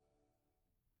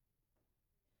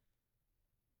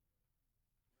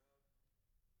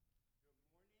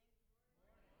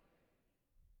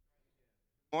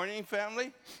Morning,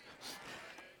 family.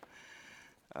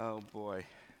 Oh boy,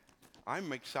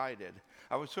 I'm excited.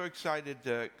 I was so excited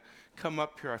to come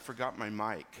up here, I forgot my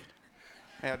mic.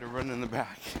 I had to run in the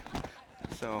back.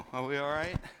 So, are we all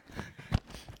right?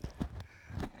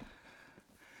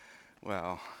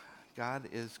 Well, God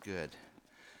is good.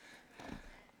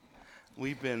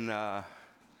 We've been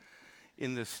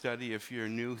in this study, if you're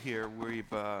new here, we've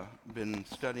been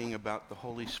studying about the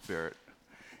Holy Spirit.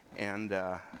 And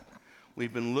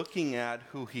we've been looking at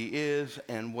who he is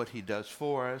and what he does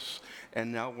for us.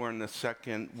 And now we're in the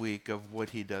second week of what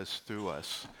he does through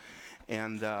us.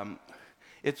 And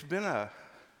it's been a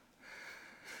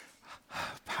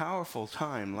powerful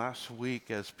time last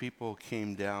week as people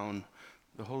came down.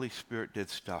 The Holy Spirit did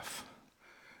stuff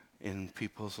in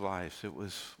people's lives. It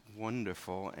was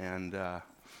wonderful, and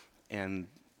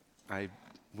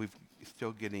we've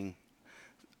still getting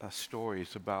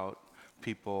stories about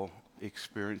people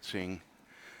experiencing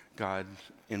God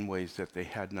in ways that they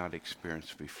had not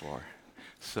experienced before.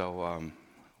 So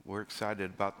we're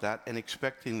excited about that and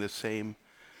expecting the same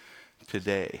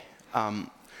today.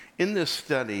 In this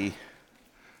study,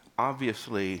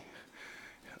 obviously,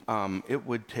 it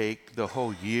would take the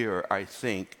whole year, I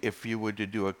think, if you were to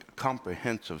do a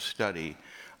comprehensive study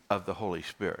of the Holy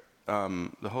Spirit.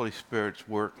 The Holy Spirit's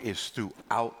work is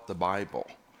throughout the Bible.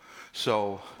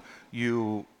 So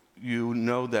you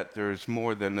know that there's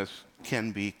more than this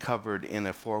can be covered in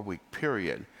a 4-week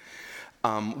period.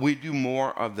 We do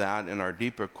more of that in our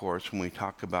deeper course when we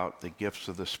talk about the gifts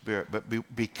of the Spirit. But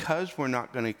because we're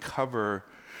not going to cover,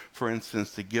 for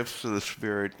instance, the gifts of the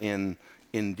Spirit in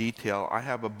detail, I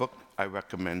have a book I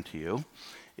recommend to you.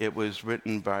 It was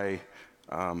written by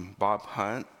Bob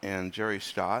Hunt and Jerry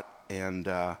Stott. And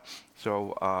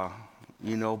so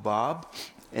you know Bob.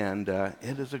 And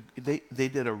it is they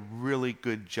did a really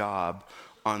good job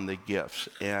on the gifts.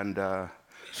 And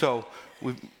so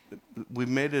we've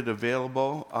made it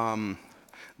available. All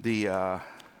the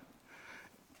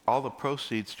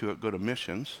proceeds to it go to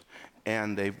missions,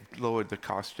 and they've lowered the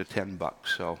cost to $10.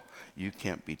 So you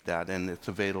can't beat that, and it's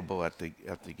available at the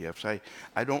gifts. I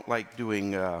don't like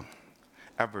doing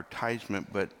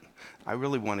advertisement, but I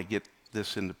really want to get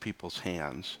this into people's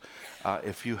hands.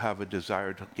 If you have a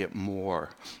desire to get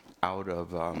more out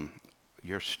of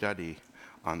your study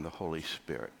on the Holy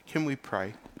Spirit. Can we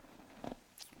pray?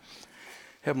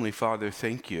 Heavenly Father,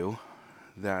 thank you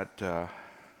that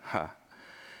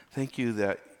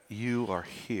you are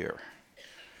here,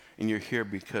 and you're here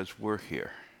because we're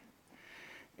here.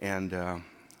 And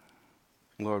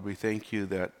Lord, we thank you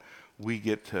that we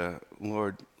get to,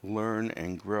 Lord, learn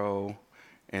and grow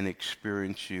and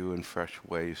experience you in fresh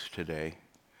ways today.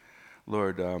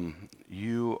 Lord,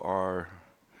 you are,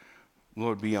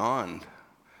 Lord, beyond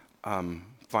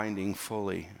finding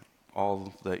fully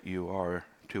all that you are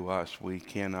to us. We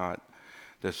cannot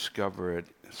discover it,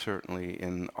 certainly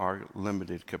in our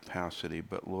limited capacity.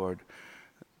 But Lord,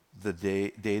 the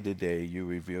day to day, you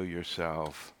reveal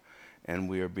yourself, and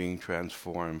we are being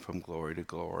transformed from glory to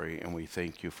glory, and we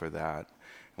thank you for that.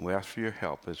 And we ask for your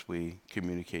help as we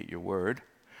communicate your word.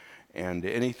 And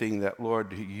anything that,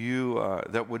 Lord, you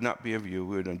that would not be of you,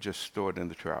 we would just store it in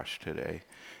the trash today.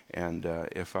 And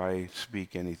if I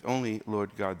speak anything, only,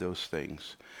 Lord God, those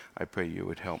things, I pray you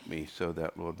would help me so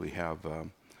that, Lord, we have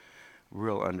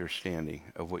real understanding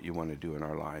of what you want to do in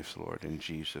our lives, Lord. In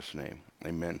Jesus' name,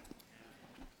 amen.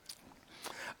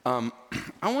 I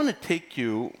want to take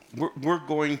you, we're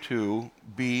going to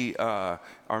be, our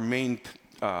main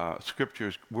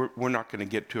scriptures, we're not going to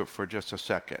get to it for just a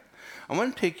second. I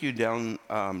want to take you down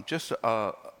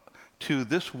to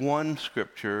this one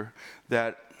scripture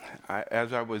that,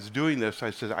 as I was doing this,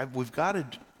 I said, we've got to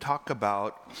talk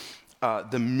about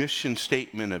the mission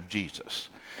statement of Jesus.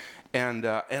 And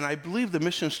I believe the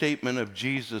mission statement of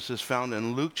Jesus is found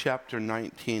in Luke chapter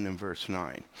 19 and verse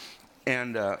 9.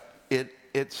 And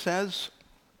it says,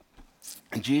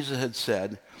 Jesus had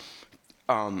said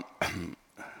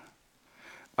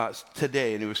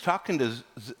today, and he was talking to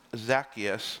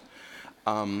Zacchaeus,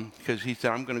 because he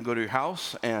said, I'm going to go to your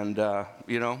house, and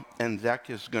and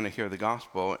Zacchaeus is going to hear the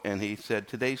gospel. And he said,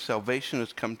 today salvation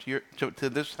has come to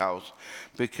this house,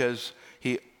 because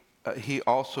he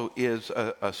also is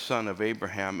a son of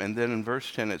Abraham. And then in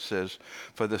verse 10 it says,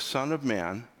 for the Son of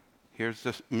Man, here's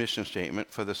the mission statement,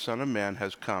 for the Son of Man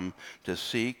has come to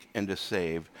seek and to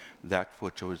save that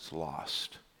which was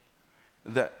lost.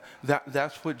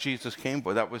 That's what Jesus came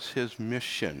for. That was his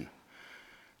mission,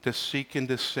 to seek and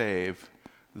to save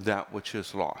that which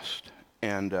is lost.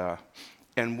 And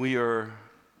we are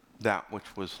that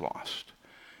which was lost.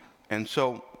 And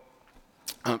so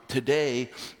today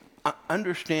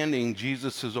understanding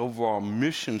Jesus' overall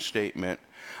mission statement,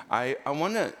 I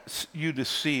want you to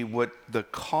see what the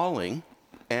calling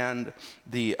and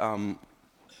the,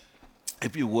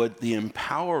 if you would, the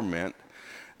empowerment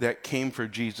that came for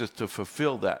Jesus to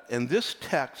fulfill that. And this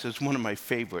text is one of my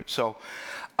favorites. So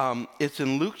it's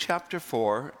in Luke chapter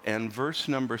 4, and verse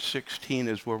number 16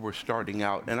 is where we're starting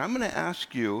out. And I'm going to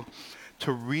ask you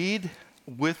to read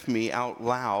with me out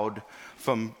loud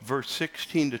from verse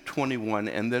 16 to 21,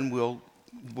 and then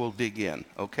we'll dig in,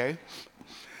 okay?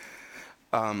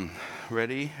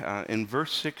 Ready? In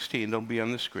verse 16, it'll be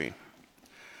on the screen.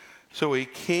 So he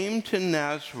came to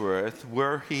Nazareth,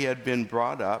 where he had been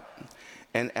brought up,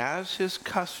 and as his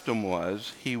custom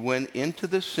was, he went into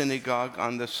the synagogue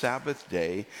on the Sabbath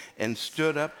day and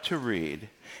stood up to read.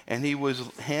 And he was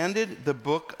handed the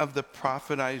book of the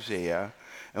prophet Isaiah.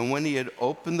 And when he had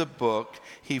opened the book,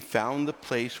 he found the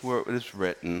place where it was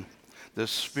written, "The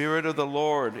Spirit of the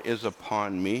Lord is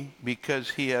upon me,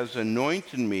 because he has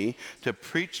anointed me to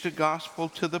preach the gospel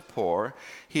to the poor.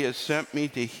 He has sent me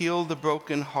to heal the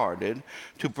brokenhearted,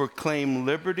 to proclaim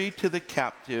liberty to the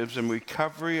captives and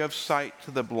recovery of sight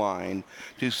to the blind,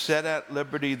 to set at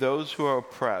liberty those who are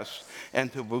oppressed,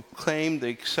 and to proclaim the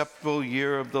acceptable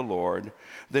year of the Lord."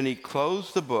 Then he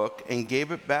closed the book and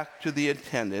gave it back to the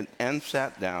attendant and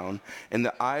sat down. And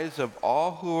the eyes of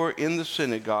all who were in the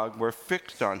synagogue were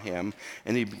fixed on him.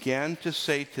 And he began to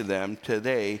say to them,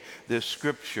 "Today this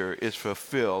scripture is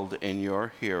fulfilled in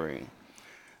your hearing."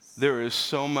 There is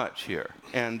so much here.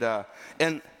 And the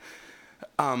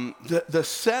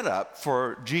setup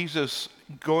for Jesus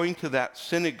going to that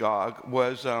synagogue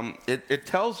was, it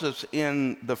tells us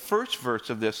in the first verse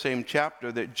of this same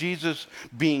chapter that Jesus,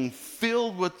 being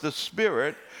filled with the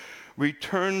Spirit,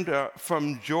 returned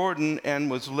from Jordan and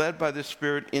was led by the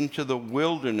Spirit into the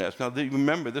wilderness. Now,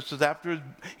 remember, this is after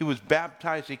he was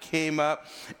baptized. He came up,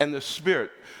 and the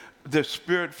Spirit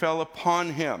fell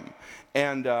upon him.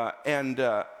 And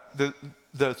the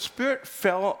Spirit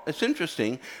fell, it's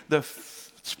interesting, the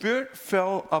Spirit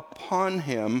fell upon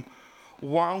him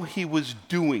while he was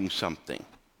doing something.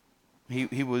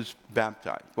 He was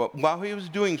baptized. Well, while he was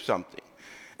doing something.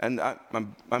 And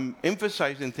I'm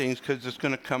emphasizing things because it's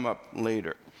going to come up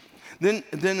later. Then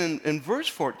in verse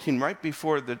 14, right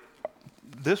before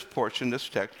this portion, this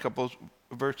text, a couple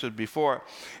of verses before,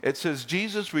 it says,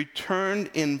 "Jesus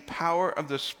returned in power of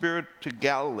the Spirit to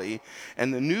Galilee,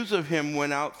 and the news of him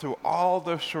went out through all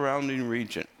the surrounding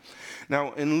region."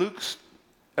 Now, in Luke's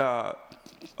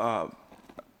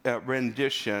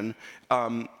rendition,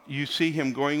 you see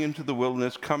him going into the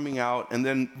wilderness, coming out, and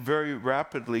then very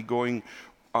rapidly going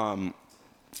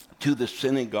to the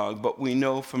synagogue. But we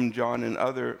know from John and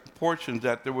other portions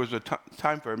that there was a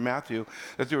time for Matthew,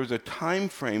 that there was a time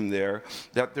frame there,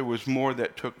 that there was more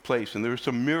that took place, and there were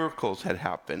some miracles had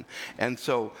happened. And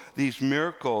so these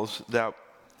miracles that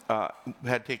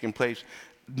had taken place,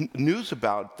 news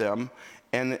about them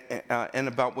and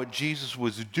about what Jesus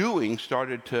was doing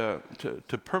started to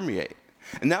permeate.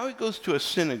 And now he goes to a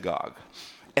synagogue.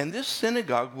 And this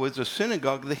synagogue was a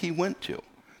synagogue that he went to.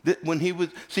 When he was,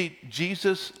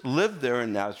 Jesus lived there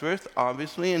in Nazareth,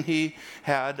 obviously, and he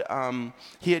had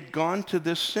gone to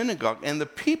this synagogue, and the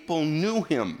people knew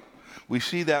him. We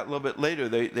see that a little bit later.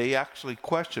 They actually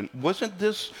questioned, isn't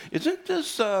this,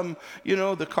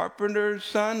 the carpenter's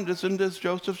son? Isn't this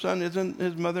Joseph's son? Isn't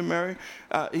his mother Mary?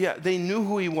 Yeah, they knew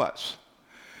who he was.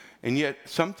 And yet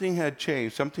something had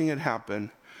changed, something had happened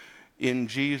in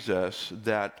Jesus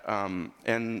that,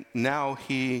 and now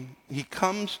he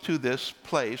comes to this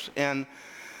place. And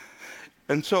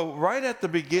so right at the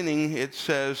beginning, it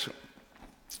says,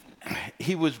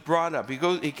 he was brought up.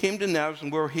 He came to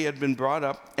Nazareth where he had been brought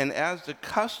up, and as the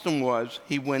custom was,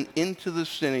 he went into the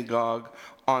synagogue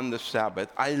on the Sabbath.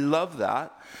 I love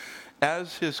that.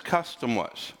 As his custom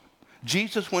was.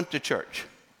 Jesus went to church.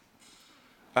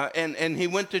 And he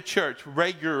went to church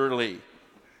regularly.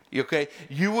 Okay?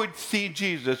 You would see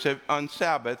Jesus on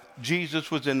Sabbath.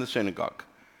 Jesus was in the synagogue.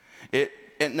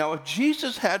 And now, if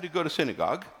Jesus had to go to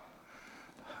synagogue,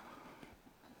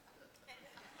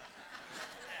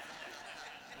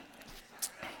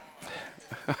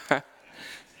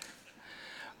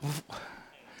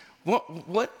 what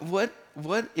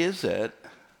is it?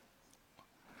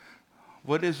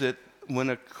 What is it when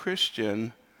a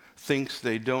Christian thinks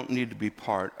they don't need to be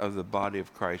part of the body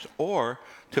of Christ or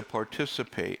to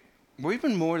participate, or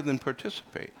even more than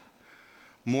participate,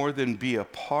 more than be a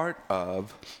part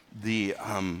of the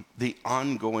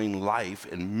ongoing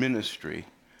life and ministry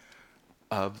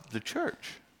of the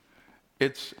church?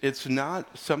 It's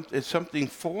something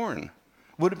foreign.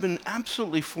 Would have been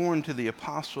absolutely foreign to the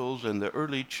apostles and the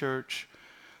early church.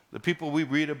 the people we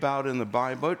read about in the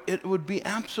Bible, it would be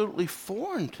absolutely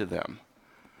foreign to them.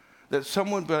 That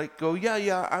someone would like go,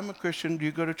 yeah, I'm a Christian. Do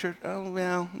you go to church? Oh,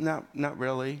 well, not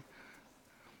really.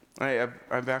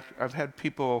 I've had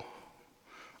people,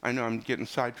 I know I'm getting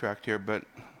sidetracked here, but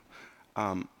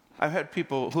I've had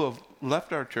people who have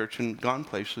left our church and gone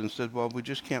places and said, well, we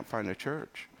just can't find a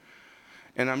church.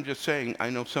 And I'm just saying, I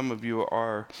know some of you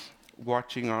are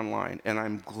watching online, and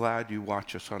I'm glad you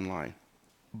watch us online,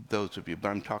 those of you, but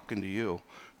I'm talking to you.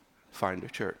 Find a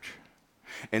church.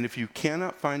 And if you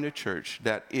cannot find a church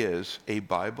that is a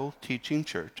Bible teaching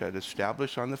church that is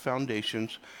established on the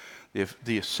foundations,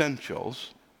 the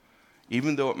essentials,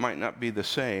 even though it might not be the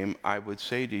same, I would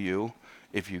say to you,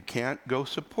 if you can't go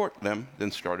support them,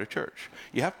 then start a church.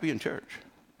 You have to be in church.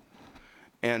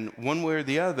 And one way or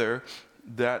the other,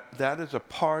 that is a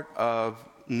part of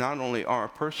not only our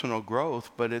personal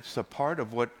growth, but it's a part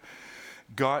of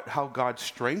how God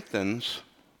strengthens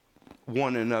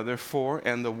one another for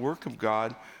and the work of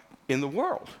God in the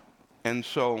world. And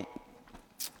so,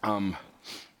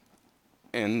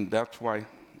 and that's why,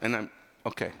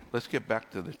 okay, let's get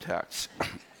back to the text.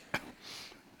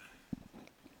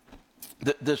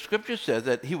 The scripture says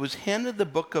that he was handed the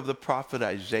book of the prophet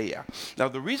Isaiah. Now,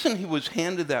 the reason he was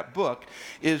handed that book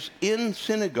is in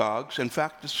synagogues. In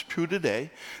fact, it's true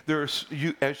today. As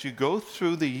you go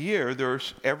through the year,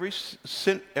 there's every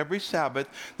Sabbath,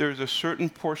 there's a certain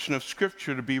portion of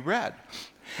scripture to be read.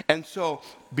 And so,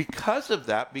 because of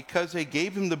that, because they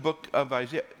gave him the book of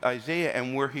Isaiah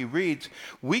and where he reads,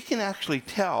 we can actually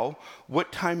tell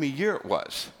what time of year it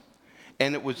was.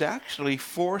 And it was actually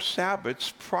 4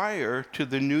 Sabbaths prior to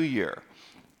the new year,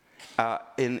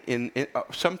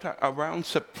 sometime around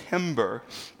September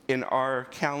in our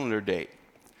calendar date,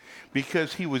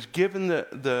 because he was given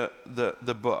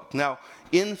the book. Now,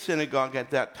 in synagogue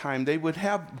at that time, they would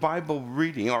have Bible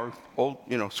reading or old,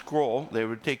 scroll. They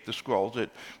would take the scrolls.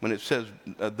 When it says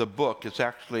the book, it's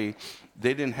actually,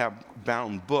 they didn't have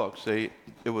bound books. It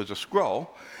was a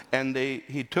scroll, and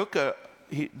they took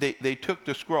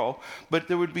the scroll, but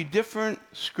there would be different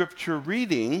scripture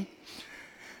reading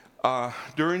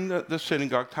during the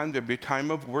synagogue time. There'd be a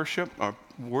time of worship.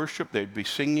 They'd be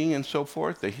singing and so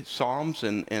forth, the psalms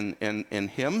and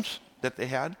hymns that they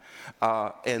had.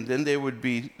 And then there would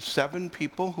be 7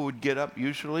 people who would get up,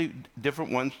 usually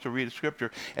different ones, to read a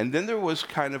scripture. And then there was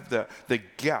kind of the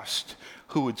guest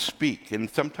who would speak. And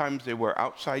sometimes they were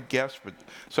outside guests, but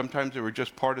sometimes they were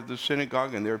just part of the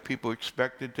synagogue, and there were people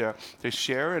expected to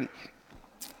share. And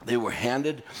they were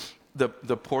handed the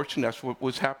portion. That's what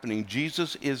was happening.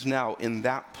 Jesus is now in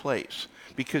that place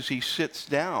because he sits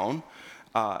down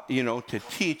to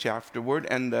teach afterward,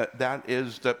 and that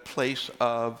is the place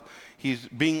of he's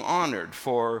being honored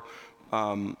for.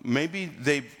 Maybe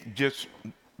they've just,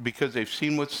 because they've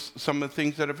seen some of the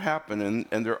things that have happened,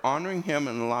 and they're honoring him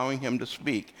and allowing him to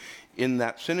speak in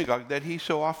that synagogue that he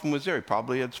so often was there. He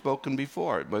probably had spoken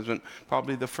before. It wasn't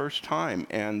probably the first time,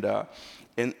 and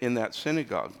in that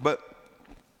synagogue, but.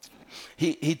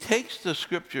 He takes the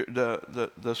scripture,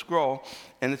 the scroll,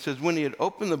 and it says, when he had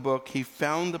opened the book, he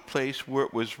found the place where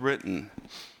it was written.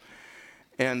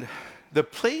 And the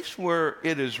place where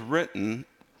it is written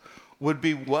would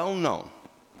be well known,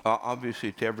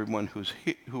 obviously, to everyone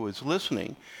who is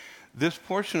listening. This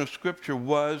portion of scripture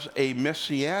was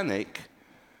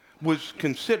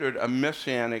considered a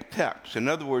messianic text. In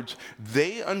other words,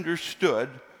 they understood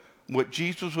what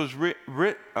Jesus was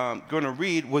going to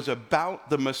read was about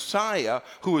the Messiah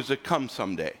who was to come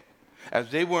someday.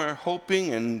 As they were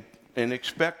hoping and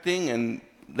expecting, and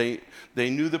they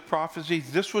knew the prophecy,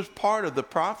 this was part of the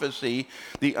prophecy,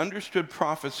 the understood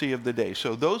prophecy of the day.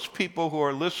 So those people who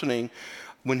are listening,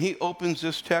 when he opens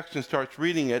this text and starts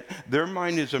reading it, their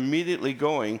mind is immediately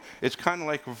going. It's kind of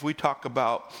like if we talk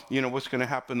about, what's going to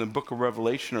happen in the book of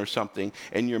Revelation or something,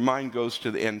 and your mind goes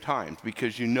to the end times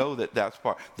because you know that's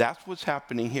what's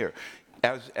happening here.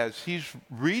 As he's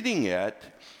reading it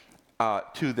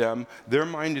to them, their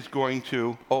mind is going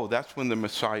to, that's when the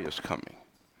Messiah is coming.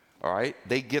 All right?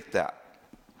 They get that.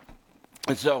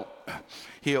 And so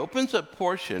he opens a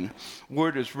portion where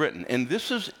it is written, and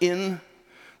this is in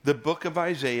the book of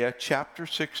Isaiah, chapter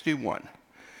 61.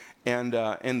 And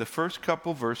in the first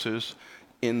couple verses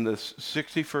in the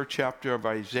 61st chapter of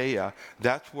Isaiah,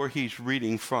 that's where he's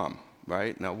reading from,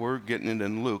 right? Now, we're getting it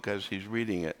in Luke as he's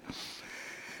reading it.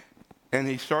 And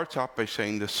he starts off by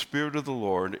saying, the Spirit of the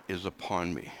Lord is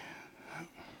upon me.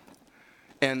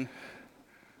 And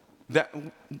that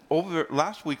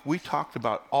last week, we talked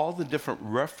about all the different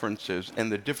references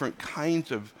and the different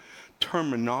kinds of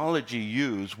terminology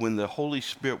used when the Holy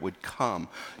Spirit would come,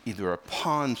 either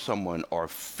upon someone or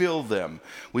fill them.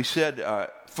 We said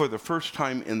for the first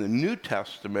time in the New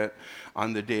Testament,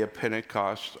 on the day of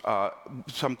Pentecost,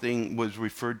 something was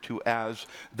referred to as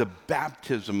the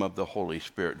baptism of the Holy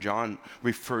Spirit. John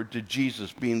referred to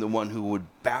Jesus being the one who would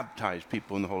baptize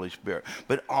people in the Holy Spirit.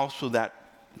 But also that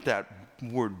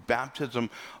word baptism,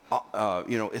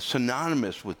 is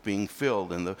synonymous with being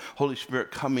filled and the Holy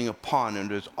Spirit coming upon. And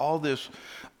there's all this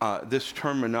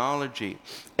terminology.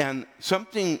 And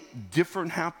something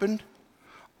different happened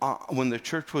when the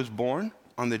church was born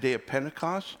on the day of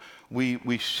Pentecost.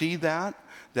 We see that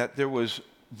there was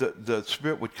the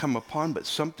Spirit would come upon, but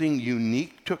something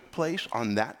unique took place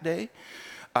on that day.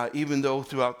 Even though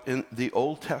throughout in the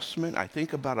Old Testament, I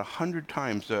think about 100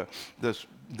 times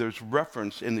there's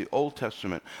reference in the Old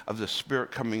Testament of the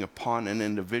Spirit coming upon an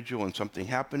individual and something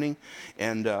happening,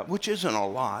 and which isn't a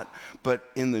lot,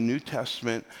 but in the New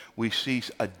Testament we see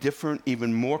a different,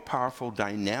 even more powerful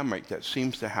dynamic that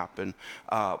seems to happen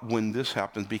when this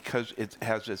happens, because it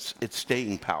has its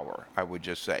staying power, I would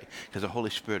just say, because the Holy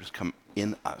Spirit has come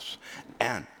in us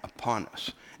and upon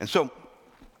us. And so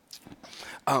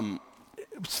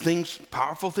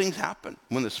powerful things happen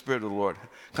when the Spirit of the Lord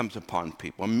comes upon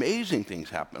people. Amazing things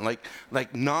happen,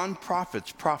 like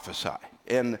non-prophets prophesy,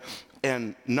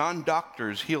 and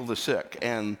non-doctors heal the sick,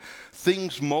 and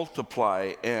things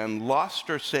multiply, and lost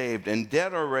are saved, and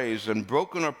dead are raised, and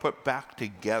broken are put back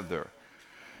together,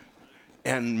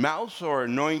 and mouths are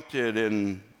anointed,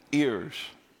 and ears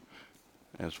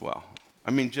as well.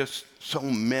 I mean, just so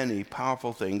many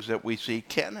powerful things that we see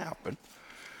can happen,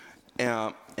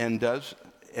 and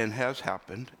has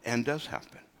happened and does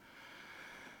happen.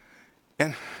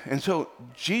 And so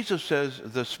Jesus says,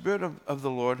 the Spirit of the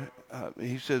Lord,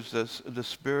 he says, the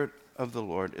Spirit of the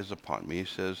Lord is upon me. He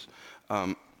says,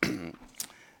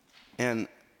 and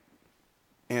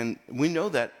we know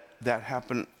that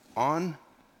happened on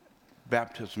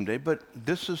baptism day, but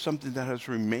this is something that has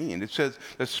remained. It says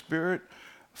the Spirit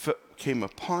came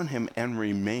upon him and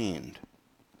remained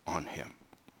on him.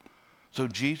 So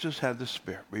Jesus had the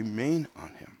Spirit remain on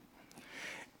him.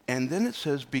 And then it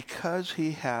says, because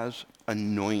he has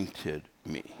anointed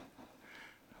me.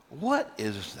 What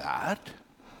is that?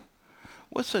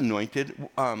 What's anointed?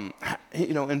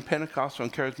 In Pentecostal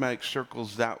and charismatic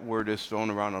circles, that word is thrown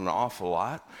around an awful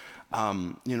lot.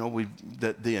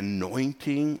 The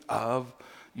anointing of,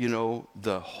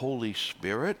 the Holy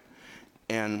Spirit.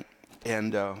 And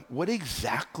what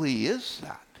exactly is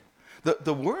that?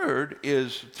 The word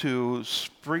is to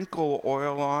sprinkle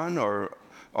oil on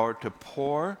or to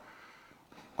pour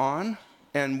on.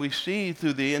 And we see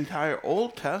through the entire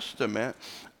Old Testament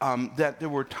that there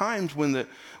were times when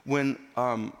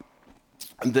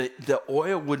the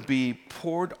oil would be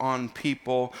poured on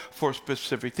people for a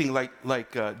specific thing,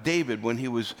 like David, when he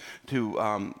was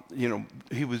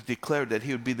he was declared that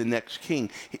he would be the next king.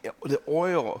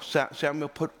 Samuel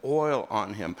put oil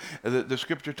on him. The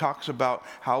scripture talks about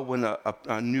how when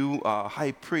a new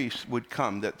high priest would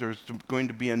come, that there's going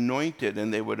to be anointed,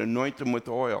 and they would anoint them with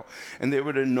oil, and they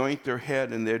would anoint their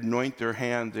head, and they'd anoint their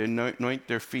hands, they'd anoint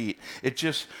their feet.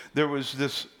 There was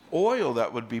this oil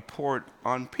that would be poured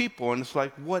on people, and it's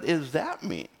like, what does that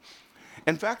mean?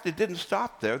 In fact, it didn't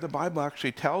stop there. The Bible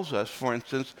actually tells us, for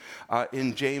instance,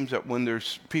 in James, that when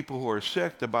there's people who are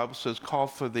sick, the Bible says, call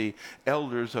for the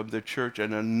elders of the church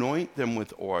and anoint them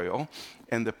with oil,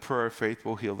 and the prayer of faith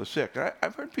will heal the sick.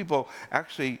 I've heard people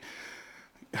actually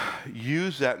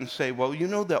use that and say, well,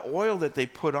 the oil that they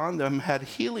put on them had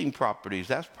healing properties.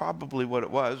 That's probably what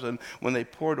it was, and when they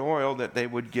poured oil, that they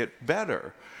would get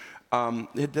better.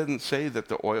 It doesn't say that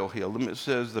the oil healed them. It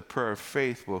says the prayer of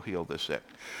faith will heal the sick.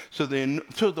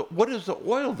 What is the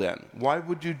oil then? Why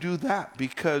would you do that?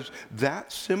 Because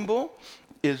that symbol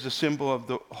is a symbol of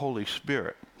the Holy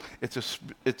Spirit. It's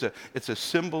a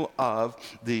symbol of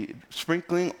the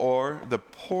sprinkling or the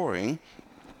pouring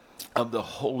of the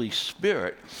Holy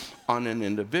Spirit on an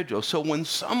individual. So when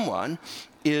someone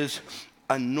is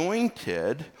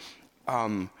anointed,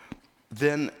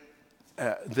 then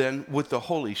with the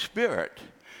Holy Spirit,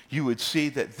 you would see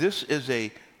that this is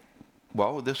a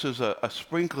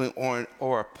sprinkling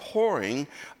or a pouring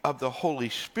of the Holy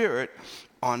Spirit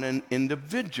on an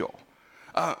individual.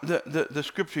 The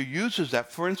scripture uses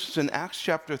that. For instance, in Acts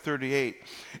chapter 38,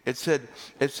 it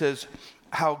says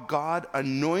how God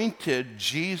anointed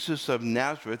Jesus of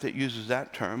Nazareth, it uses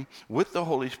that term, with the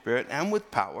Holy Spirit and with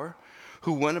power,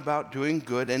 who went about doing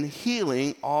good and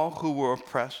healing all who were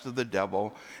oppressed of the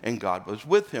devil, and God was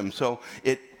with him. So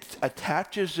it it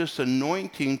attaches this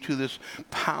anointing to this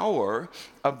power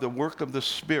of the work of the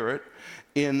Spirit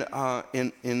in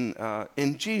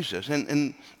Jesus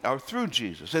or through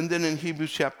Jesus. And then in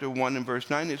Hebrews chapter 1 and verse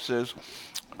 9 it says,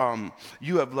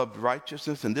 you have loved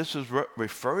righteousness, and this is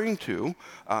referring to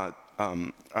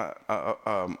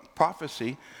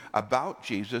prophecy about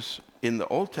Jesus in the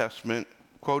Old Testament,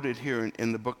 quoted here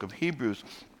in the book of Hebrews.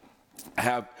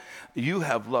 You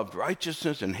have loved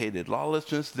righteousness and hated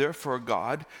lawlessness. Therefore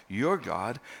God, your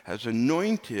God, has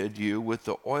anointed you with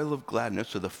the oil of gladness.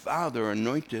 So the Father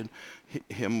anointed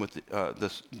him with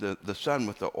the Son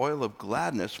with the oil of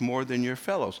gladness more than your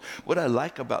fellows. What I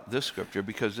like about this scripture,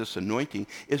 because this anointing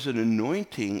is an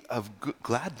anointing of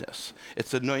gladness.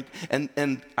 It's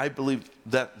and I believe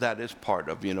that is part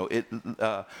of, it,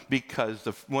 because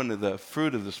one of the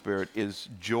fruit of the Spirit is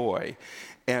joy.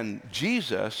 And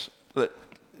Jesus,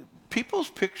 people's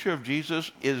picture of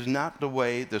Jesus is not the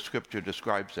way the scripture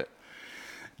describes it.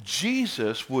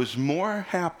 Jesus was more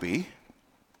happy,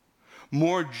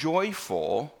 more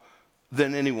joyful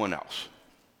than anyone else.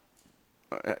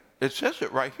 It says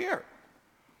it right here.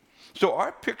 So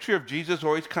our picture of Jesus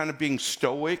always kind of being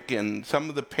stoic, and some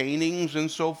of the paintings and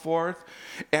so forth.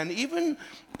 And even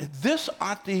this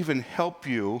ought to even help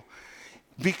you,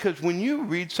 because when you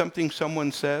read something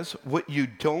someone says, what you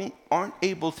aren't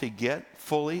able to get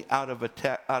fully out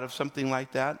of something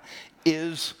like that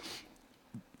is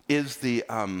the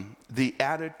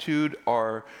attitude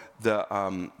or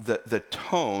the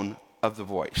tone of the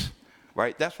voice,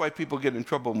 right? That's why people get in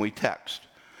trouble when we text.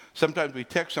 Sometimes we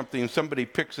text something and somebody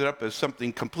picks it up as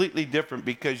something completely different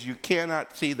because you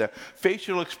cannot see the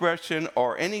facial expression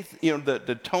or any,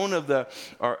 the tone of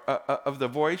the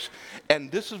voice. And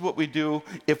this is what we do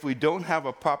if we don't have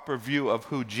a proper view of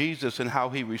who Jesus and how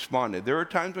he responded. There are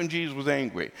times when Jesus was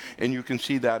angry, and you can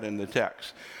see that in the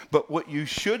text. But what you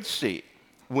should see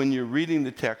when you're reading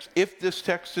the text, if this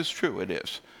text is true, it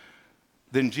is,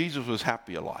 then Jesus was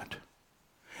happy a lot.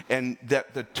 And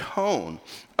that the tone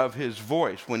of his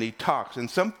voice when he talks, and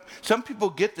some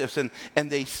people get this and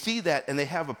they see that, and they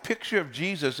have a picture of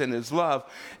Jesus and his love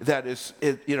that is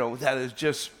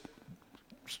just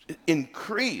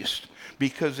increased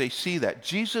because they see that.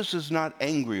 Jesus is not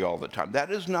angry all the time.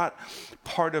 That is not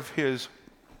part of his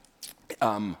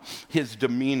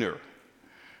demeanor.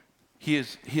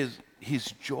 He's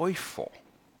joyful.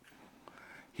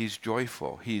 He's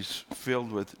joyful. He's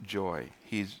filled with joy.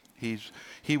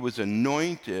 He was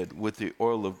anointed with the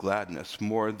oil of gladness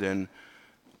more than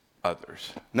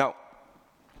others. Now,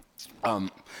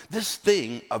 this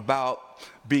thing about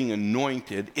being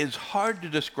anointed is hard to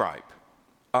describe.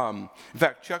 In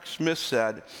fact, Chuck Smith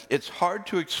said, it's hard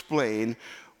to explain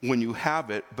when you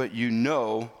have it, but you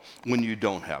know when you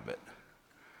don't have it.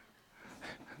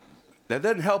 That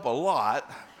doesn't help a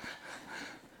lot,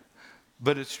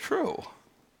 but it's true.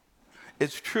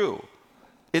 It's true.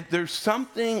 There's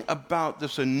something about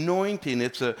this anointing.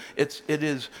 It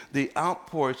is the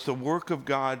outpour. It's the work of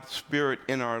God's Spirit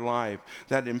in our life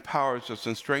that empowers us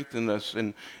and strengthens us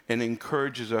and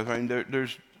encourages us. I mean,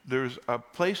 there's a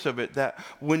place of it that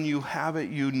when you have it,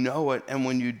 you know it, and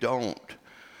when you don't,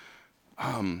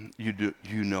 you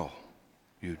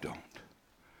don't.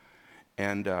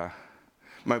 And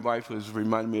my wife was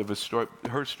reminding me of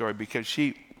her story, because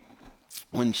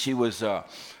when she was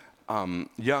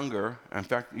younger, in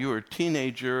fact, you were a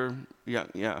teenager,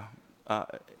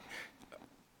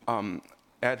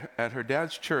 at her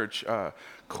dad's church,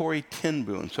 Corrie ten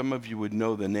Boom. Some of you would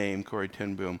know the name Corrie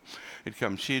ten Boom.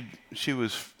 She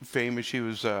was famous. She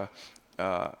was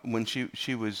when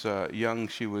she was young.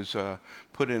 She was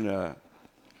put in a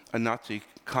Nazi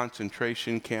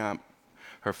concentration camp.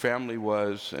 Her family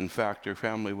was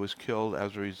killed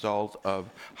as a result of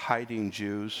hiding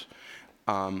Jews,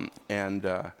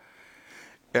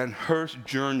 and her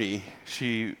journey,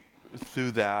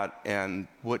 through that, and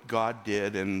what God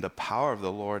did and the power of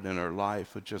the Lord in her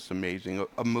life was just amazing.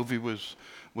 A movie was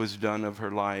done of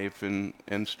her life and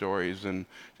stories, and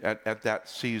at that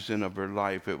season of her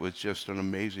life, it was just an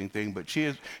amazing thing. But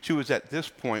she was at this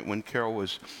point when Carol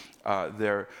was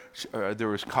there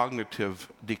was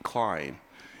cognitive decline.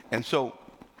 And so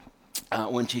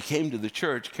when she came to the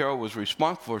church, Carol was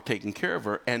responsible for taking care of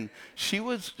her, and she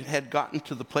had gotten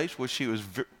to the place where she was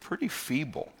pretty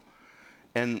feeble.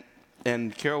 And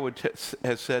Carol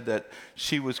has said that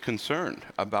she was concerned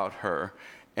about her,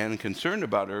 and concerned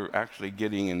about her actually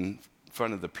getting in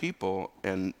front of the people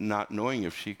and not knowing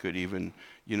if she could even,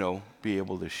 be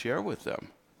able to share with them.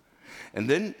 And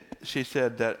then she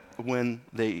said that when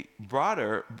they brought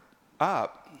her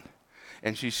up,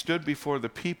 and she stood before the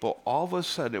people, all of a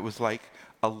sudden it was like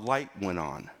a light went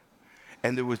on.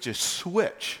 and there was just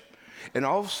switch. And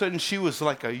all of a sudden, she was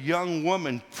like a young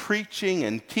woman preaching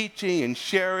and teaching and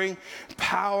sharing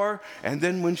power. And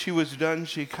then when she was done,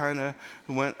 she kind of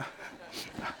went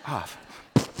off.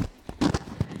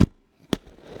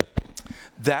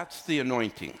 That's the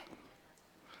anointing.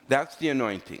 That's the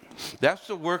anointing. That's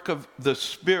the work of the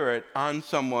Spirit on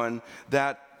someone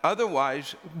that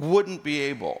otherwise wouldn't be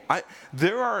able.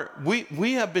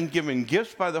 We have been given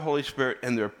gifts by the Holy Spirit,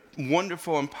 and they're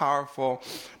wonderful and powerful,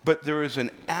 but there is an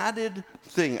added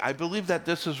thing. I believe that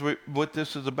this is what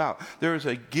this is about. There is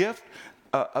a gift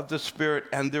of the Spirit,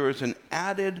 and there is an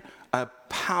added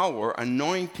power,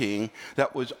 anointing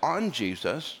that was on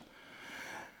Jesus,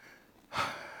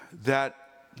 that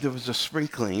there was a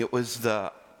sprinkling. It was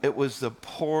the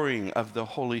pouring of the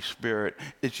Holy Spirit.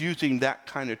 It's using that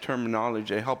kind of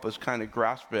terminology to help us kind of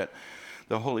grasp it.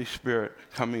 The Holy Spirit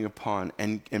coming upon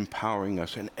and empowering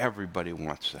us, and everybody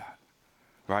wants that,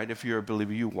 right? If you're a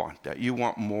believer, you want that. You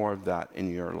want more of that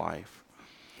in your life.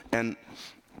 And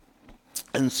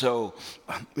so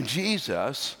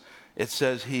Jesus, it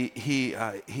says he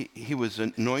was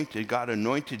anointed. God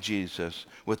anointed Jesus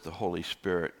with the Holy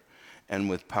Spirit and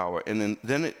with power. And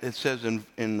then it says in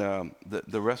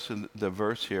the rest of the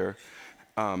verse here,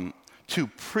 to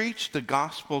preach the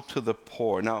gospel to the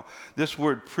poor. Now, this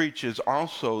word preach is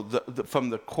also from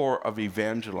the core of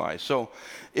evangelize. So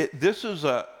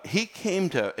he came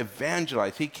to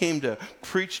evangelize. He came to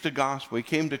preach the gospel. He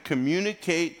came to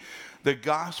communicate the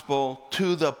gospel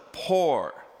to the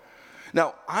poor.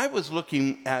 Now, I was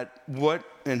looking at what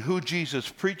and who Jesus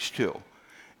preached to.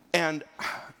 And,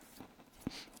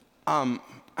 when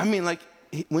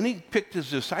he picked his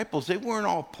disciples, they weren't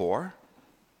all poor.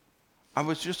 I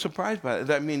was just surprised by it.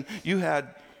 I mean, you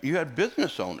had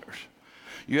business owners,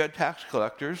 you had tax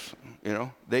collectors. You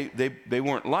know, they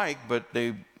weren't liked, but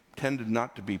they tended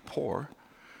not to be poor.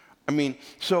 I mean,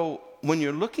 so when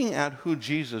you're looking at who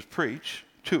Jesus preached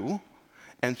to,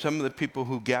 and some of the people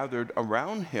who gathered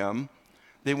around him,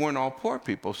 they weren't all poor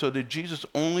people. So did Jesus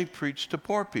only preach to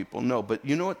poor people? No, but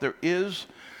you know what? There is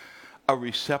a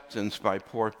receptance by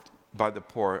the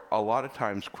poor a lot of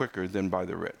times quicker than by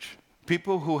the rich.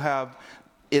 People who have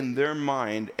in their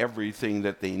mind everything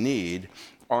that they need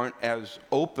aren't as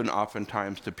open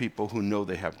oftentimes to people who know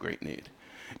they have great need.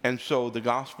 And so the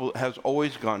gospel has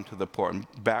always gone to the poor.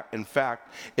 In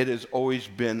fact, it has always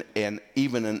been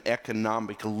even an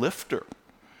economic lifter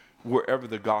wherever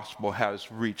the gospel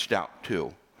has reached out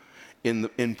to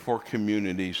in poor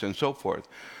communities and so forth.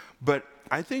 But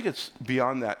I think it's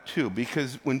beyond that too,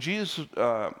 because when Jesus,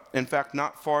 in fact,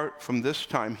 not far from this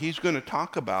time, he's going to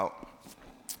talk about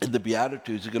the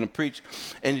Beatitudes. He's going to preach,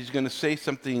 and he's going to say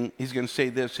something. He's going to say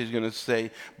this. He's going to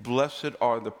say, "Blessed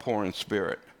are the poor in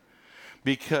spirit,"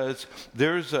 because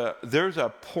there's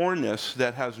a poorness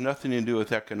that has nothing to do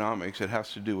with economics. It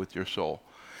has to do with your soul.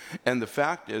 And the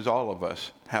fact is, all of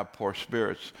us have poor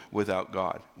spirits without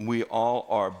God. We all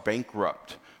are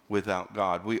bankrupt without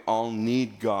God. We all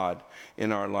need God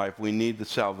in our life. We need the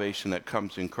salvation that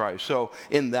comes in Christ. So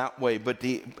in that way, but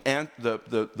the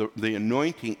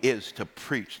anointing is to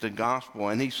preach the gospel.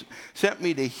 And he sent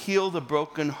me to heal the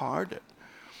brokenhearted.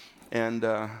 And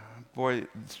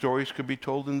stories could be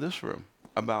told in this room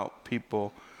about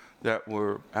people that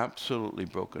were absolutely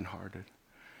brokenhearted.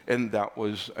 And that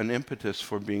was an impetus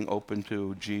for being open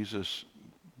to Jesus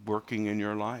working in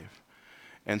your life.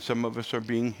 And some of us are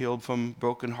being healed from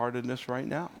brokenheartedness right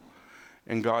now.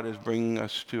 And God is bringing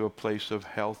us to a place of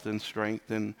health and strength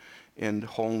and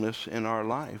wholeness in our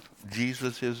life.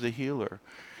 Jesus is the healer.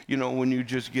 You know, when you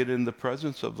just get in the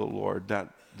presence of the Lord,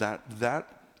 that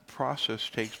process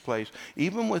takes place,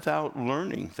 even without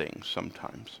learning things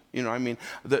sometimes. You know, I mean,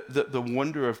 the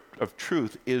wonder of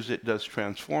truth is it does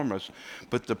transform us,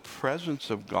 but the presence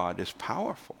of God is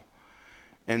powerful.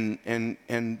 And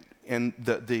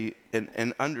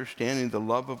understanding the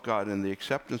love of God and the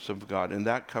acceptance of God, and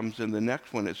that comes in the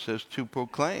next one. It says to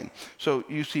proclaim. So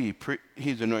you see,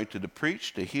 he's anointed to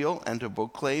preach, to heal, and to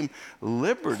proclaim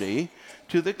liberty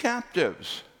to the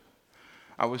captives.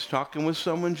 I was talking with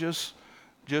someone just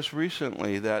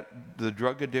recently that the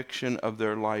drug addiction of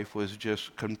their life was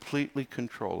just completely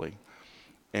controlling,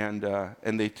 and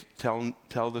they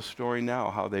tell the story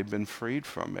now how they've been freed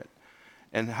from it,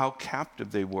 and how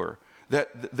captive they were.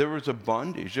 That there was a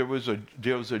bondage, there was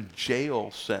a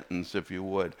jail sentence, if you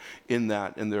would, in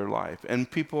their life. And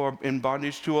people are in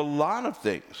bondage to a lot of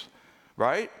things,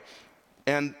 right?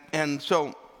 And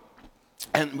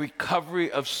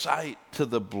recovery of sight to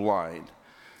the blind.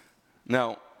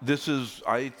 Now, this is,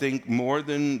 I think, more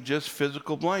than just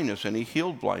physical blindness, and he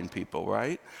healed blind people,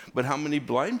 right? But how many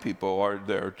blind people are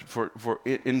there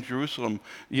in Jerusalem,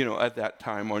 at that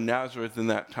time, or Nazareth in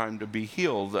that time to be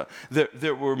healed?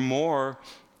 There were more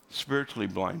spiritually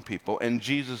blind people, and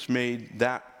Jesus made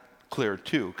that clear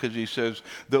too, because he says,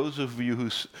 those of you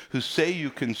who say you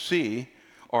can see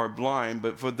are blind,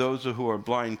 but for those who are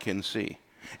blind can see.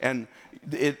 And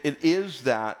it is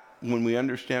that when we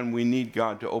understand we need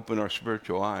God to open our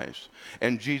spiritual eyes.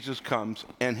 And Jesus comes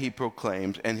and he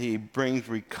proclaims and he brings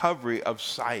recovery of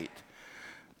sight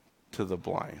to the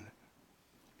blind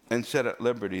and set at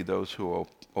liberty those who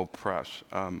oppress.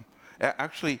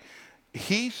 Actually,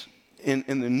 he's in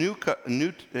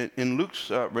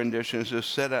Luke's rendition, it says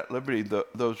set at liberty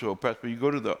those who oppress. But you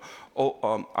go to the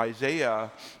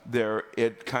Isaiah there,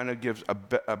 it kind of gives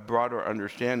a broader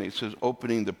understanding. It says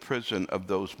opening the prison of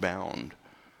those bound,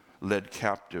 led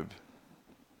captive.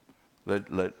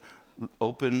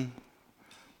 Open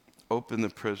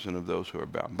the prison of those who are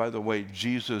bound. By the way,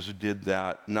 Jesus did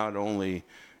that not only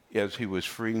as he was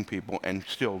freeing people, and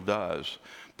still does,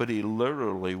 but he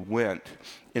literally went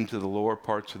into the lower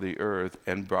parts of the earth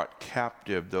and brought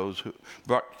captivity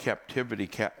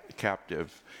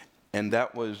captive. And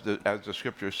that was, as the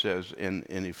scripture says in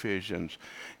Ephesians,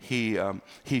 he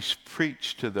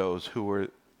preached to those who were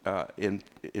in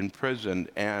prison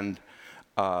and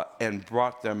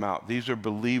brought them out. These are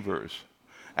believers.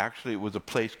 Actually, it was a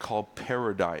place called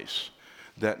paradise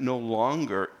that no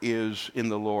longer is in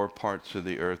the lower parts of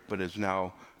the earth, but is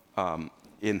now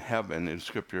in heaven. And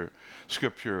Scripture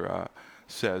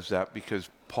says that because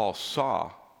Paul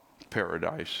saw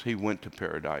paradise. He went to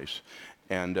paradise.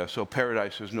 And so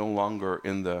paradise is no longer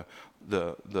in the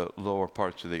lower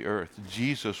parts of the earth.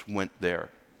 Jesus went there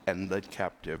and led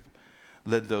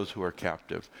those who are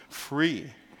captive,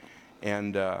 free.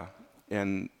 And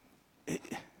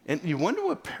you wonder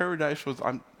what paradise was.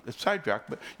 I'm sidetracked,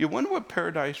 but you wonder what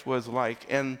paradise was like.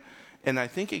 And I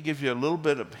think it gives you a little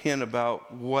bit of hint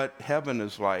about what heaven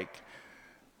is like,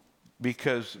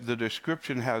 because the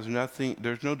description has nothing.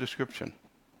 There's no description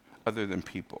other than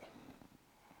people.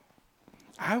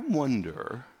 I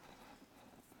wonder.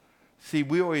 See,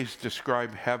 we always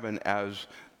describe heaven as,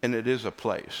 and it is a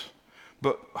place.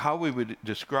 But how we would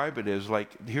describe it is like,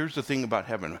 here's the thing about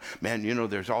heaven. Man,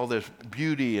 there's all this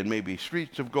beauty and maybe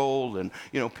streets of gold and,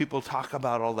 people talk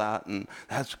about all that and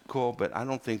that's cool, but I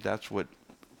don't think that's what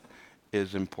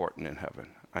is important in heaven.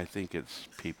 I think it's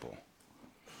people.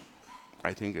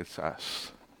 I think it's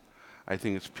us. I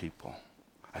think it's people.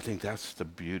 I think that's the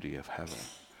beauty of heaven.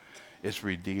 It's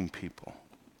redeemed people.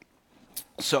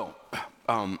 So,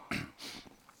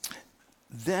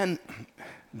 then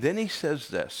he says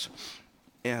this.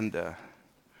 And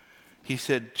he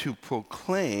said, to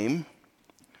proclaim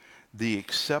the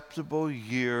acceptable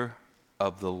year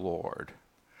of the Lord.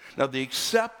 Now, the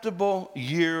acceptable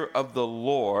year of the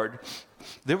Lord,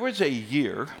 there was a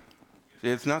year.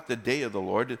 It's not the day of the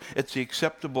Lord. It's the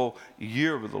acceptable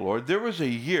year of the Lord. There was a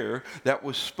year that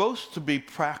was supposed to be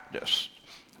practiced.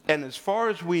 And as far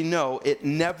as we know, it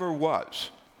never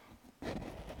was.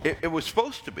 It was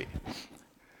supposed to be.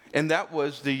 And that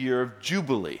was the year of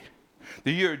Jubilee.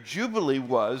 The year of Jubilee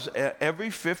was every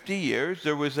 50 years,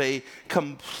 there was a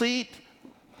complete,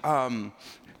 turnaround,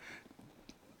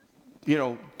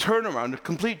 a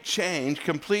complete change,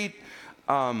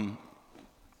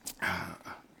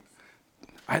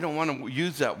 I don't want to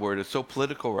use that word. It's so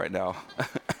political right now.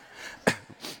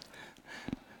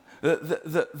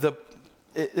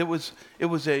 It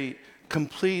was a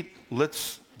complete,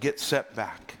 let's get set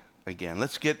back again.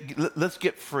 Let's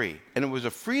get free. And it was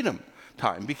a freedom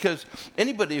time, because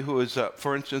anybody who is,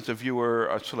 for instance, if you were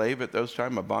a slave at those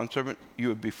times, a bondservant, you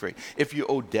would be free. If you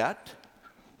owe debt,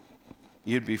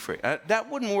 you'd be free.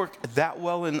 That wouldn't work that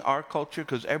well in our culture,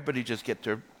 because everybody just get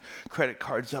their credit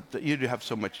cards up. That you have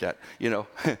so much debt.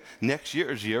 Next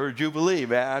year's year of Jubilee,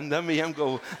 man.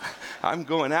 I'm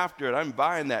going after it. I'm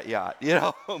buying that yacht.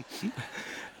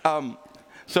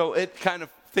 So it kind of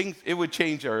it would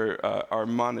change our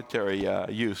monetary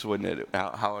use, wouldn't it?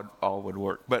 How it all would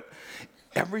work. But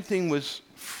everything was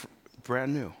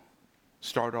brand new.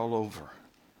 Start all over.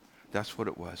 That's what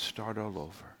it was. Start all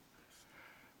over.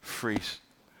 Free.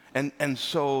 And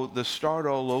so the start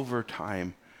all over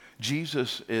time,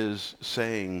 Jesus is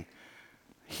saying,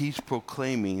 he's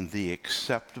proclaiming the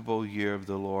acceptable year of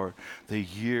the Lord, the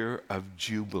year of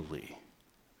Jubilee.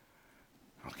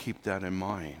 I'll keep that in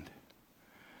mind.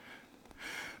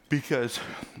 Because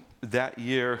that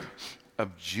year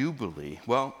of Jubilee,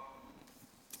 well,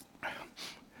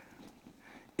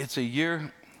 it's a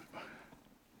year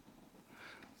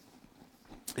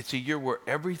where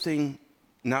everything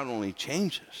not only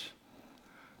changes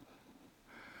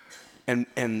and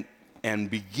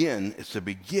begin, it's the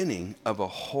beginning of a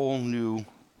whole new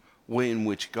way in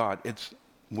which God,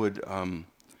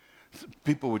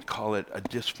 people would call it a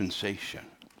dispensation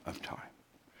of time.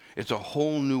 It's a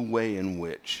whole new way in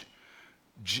which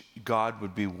God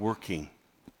would be working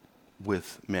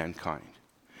with mankind.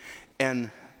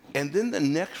 And then the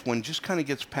next one just kind of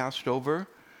gets passed over.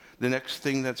 The next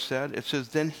thing that's said, it says,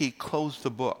 then he closed the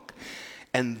book.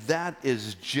 And that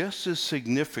is just as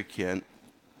significant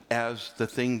as the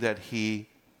thing that he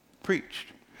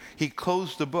preached. He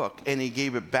closed the book and he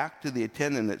gave it back to the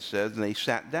attendant, it says, and they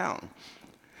sat down.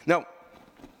 Now,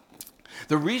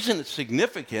 the reason it's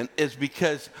significant is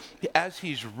because as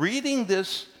he's reading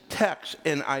this text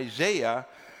in Isaiah,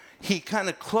 he kind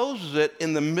of closes it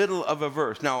in the middle of a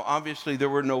verse. Now, obviously, there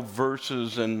were no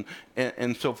verses and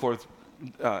so forth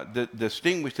that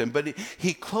distinguished him, but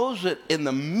he closed it in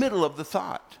the middle of the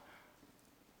thought.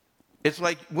 It's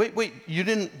like, wait, you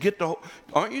didn't get the whole,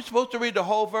 aren't you supposed to read the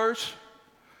whole verse?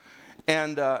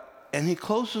 And he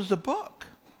closes the book.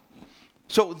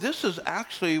 So this is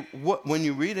actually what, when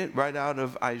you read it right out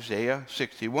of Isaiah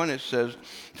 61, it says,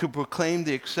 to proclaim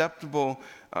the acceptable,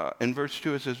 in verse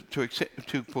 2 it says,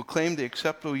 to proclaim the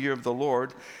acceptable year of the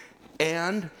Lord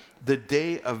and the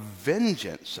day of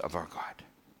vengeance of our God.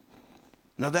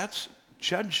 Now that's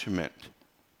Judgment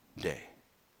Day.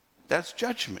 That's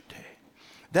Judgment Day.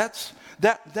 That's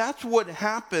what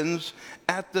happens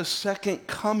at the second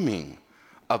coming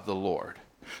of the Lord.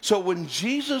 So when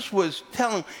Jesus was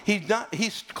telling, he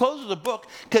closes the book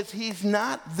because he's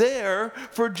not there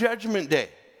for Judgment Day.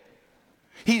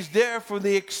 He's there for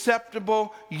the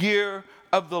acceptable year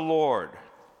of the Lord.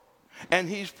 And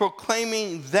he's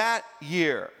proclaiming that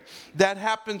year. That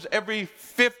happens every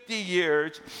 50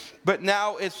 years, but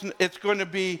now it's going to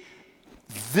be,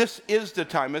 this is the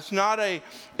time. It's not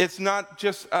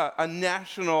just a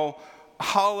national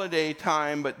holiday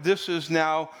time, but this is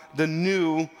now the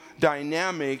new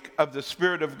dynamic of the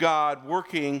Spirit of God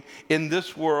working in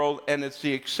this world, and it's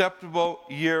the acceptable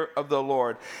year of the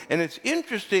Lord. And it's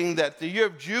interesting that the year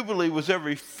of Jubilee was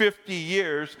every 50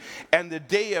 years, and the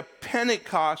day of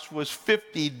Pentecost was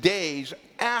 50 days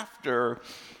after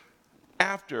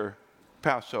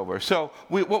Passover. So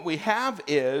what we have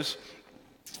is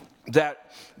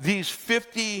that these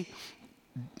 50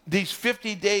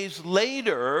 days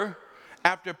later,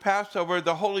 after Passover,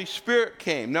 the Holy Spirit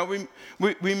came. Now, we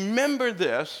remember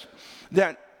this,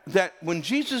 that when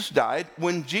Jesus died,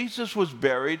 when Jesus was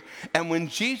buried, and when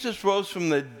Jesus rose from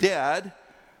the dead,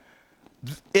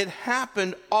 it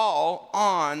happened all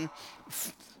on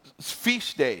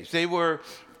feast days. They were,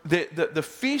 the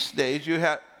feast days, you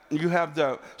have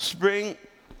the spring.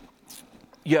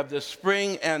 You have the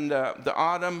spring and the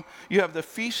autumn. You have the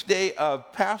feast day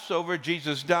of Passover.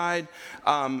 Jesus died.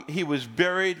 He was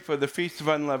buried for the Feast of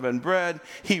Unleavened Bread.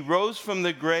 He rose from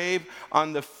the grave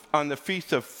on the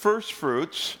Feast of First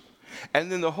Fruits.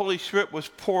 And then the Holy Spirit was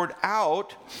poured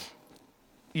out,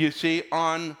 you see,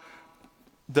 on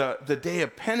the day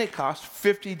of Pentecost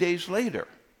 50 days later.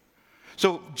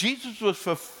 So Jesus was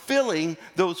fulfilling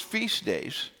those feast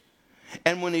days.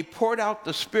 And when he poured out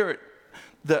the Spirit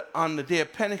on the day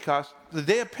of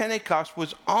Pentecost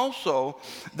was also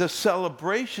the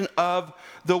celebration of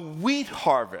the wheat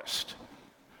harvest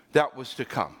that was to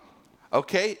come.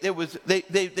 Okay? They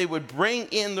would bring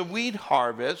in the wheat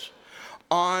harvest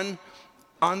on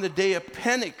the day of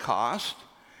Pentecost,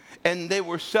 and they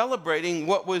were celebrating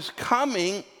what was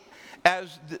coming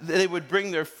as they would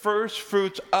bring their first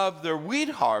fruits of their wheat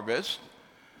harvest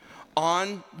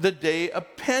on the day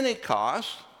of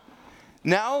Pentecost.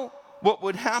 Now, what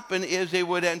would happen is they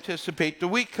would anticipate the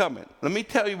week coming. Let me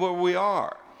tell you where we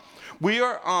are. We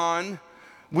are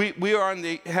in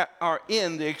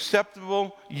the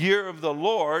acceptable year of the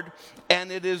Lord,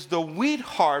 and it is the wheat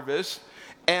harvest.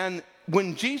 And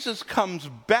when Jesus comes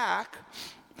back,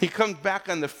 he comes back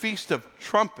on the Feast of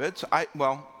Trumpets.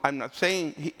 I'm not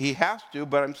saying he has to,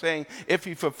 but I'm saying if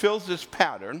he fulfills this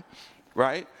pattern,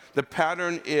 right? The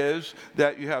pattern is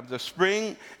that you have the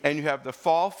spring and you have the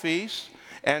fall feast.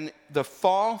 And the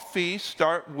fall feasts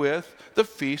start with the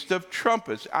Feast of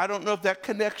Trumpets. I don't know if that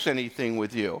connects anything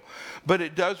with you, but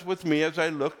it does with me as I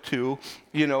look to,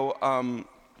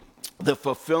 the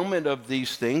fulfillment of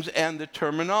these things and the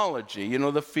terminology,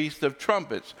 the Feast of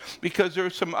Trumpets, because there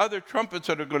are some other trumpets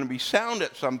that are going to be sound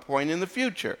at some point in the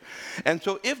future. And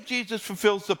so if Jesus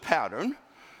fulfills the pattern,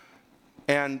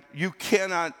 and you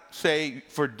cannot say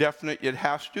for definite it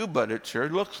has to, but it sure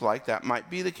looks like that might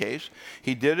be the case.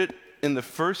 He did it in the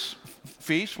first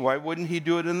feast. Why wouldn't he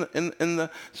do it in the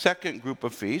second group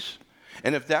of feasts?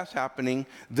 And if that's happening,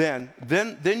 then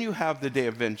you have the day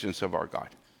of vengeance of our God.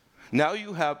 Now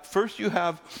you have, first you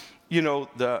have,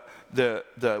 the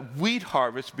wheat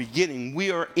harvest beginning.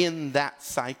 We are in that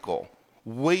cycle,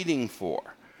 waiting for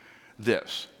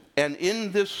this. And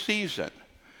in this season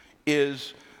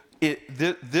this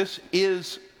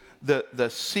is the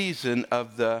season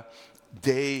of the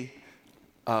day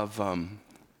of,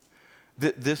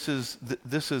 this is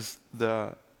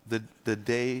the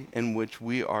day in which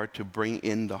we are to bring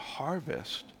in the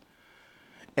harvest.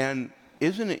 And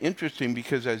isn't it interesting,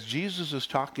 because as Jesus is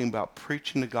talking about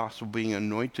preaching the gospel, being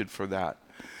anointed for that,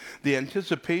 the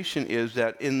anticipation is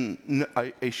that in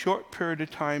a short period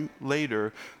of time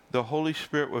later, the Holy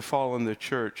Spirit would fall on the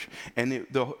church, and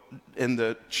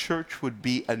the church would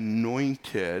be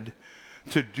anointed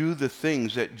to do the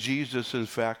things that Jesus, in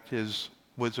fact,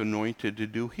 was anointed to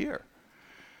do here.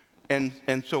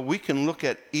 And so we can look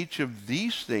at each of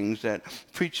these things, that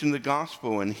preaching the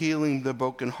gospel and healing the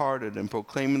brokenhearted and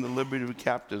proclaiming the liberty of the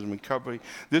captives and recovery.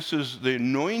 This is the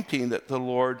anointing that the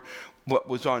Lord, what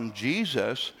was on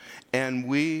Jesus, and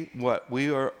we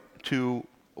are to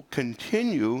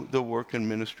continue the work and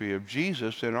ministry of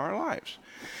Jesus in our lives.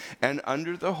 And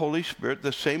under the Holy Spirit,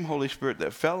 the same Holy Spirit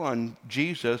that fell on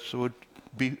Jesus would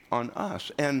be on us.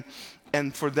 And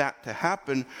for that to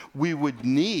happen, we would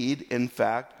need, in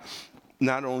fact,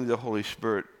 not only the Holy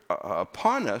Spirit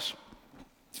upon us,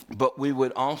 but we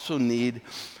would also need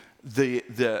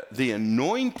the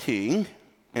anointing.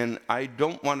 And I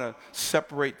don't want to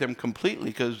separate them completely,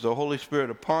 because the Holy Spirit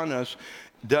upon us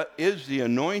is the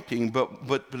anointing,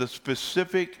 but the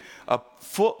specific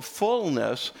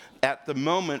fullness at the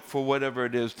moment for whatever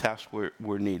it is task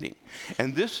we're needing.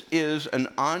 And this is an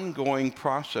ongoing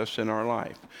process in our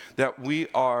life, that we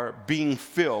are being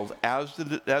filled, as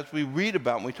we read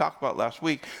about and we talked about last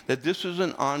week, that this is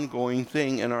an ongoing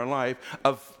thing in our life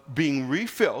of being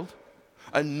refilled,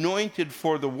 anointed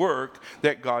for the work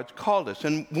that God's called us.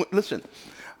 And listen,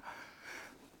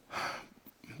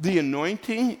 the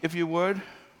anointing, if you would,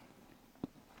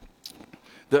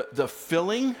 the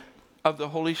filling of the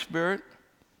Holy Spirit,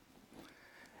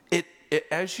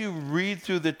 as you read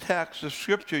through the text of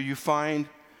Scripture, you find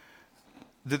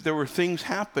that there were things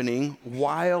happening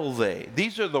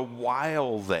these are the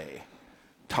while they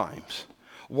times.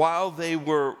 While they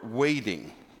were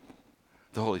waiting,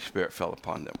 the Holy Spirit fell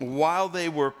upon them. While they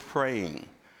were praying,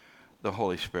 the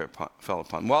Holy Spirit fell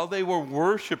upon them. While they were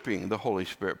worshiping, the Holy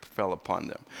Spirit fell upon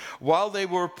them. While they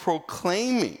were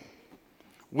proclaiming,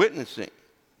 witnessing,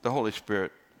 the Holy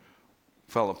Spirit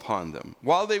fell upon them.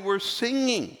 While they were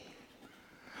singing,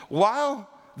 while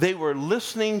they were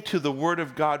listening to the Word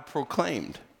of God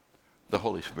proclaimed, the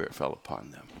Holy Spirit fell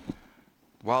upon them.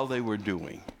 While they were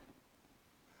doing.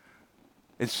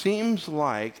 It seems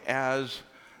like as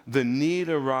the need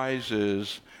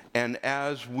arises, and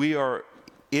as we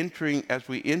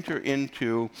enter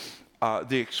into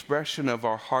the expression of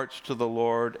our hearts to the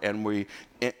Lord, and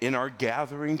in our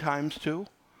gathering times too,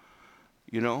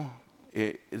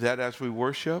 that as we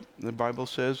worship, the Bible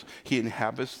says He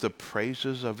inhabits the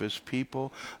praises of His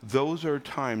people. Those are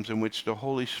times in which the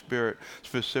Holy Spirit,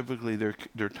 specifically, there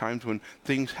are times when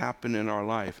things happen in our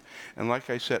life. And like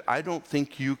I said, I don't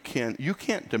think you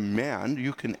can't demand,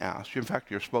 you can ask. In fact,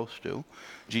 you're supposed to.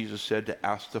 Jesus said to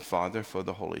ask the Father for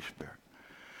the Holy Spirit.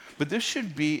 But this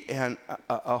should be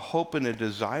a hope and a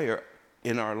desire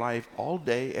in our life all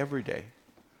day, every day.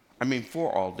 I mean,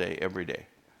 for all day, every day.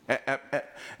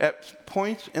 At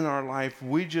points in our life,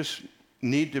 we just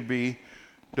need to be,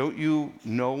 don't you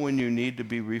know when you need to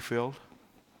be refilled?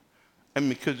 And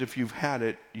because if you've had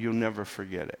it, you'll never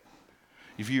forget it.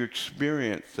 If you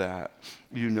experience that,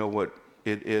 you know what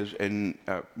it is, and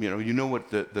you know what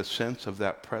the sense of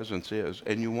that presence is,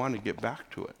 and you want to get back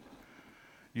to it.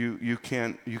 You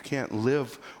can't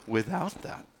live without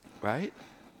that, right?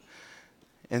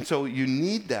 And so you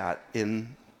need that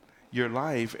in your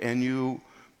life, and you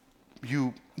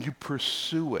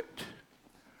pursue it.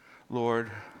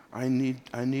 Lord, I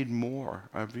need more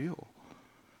of you.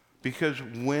 Because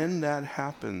when that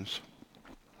happens,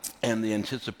 and the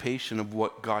anticipation of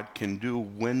what God can do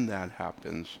when that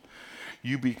happens,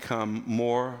 you become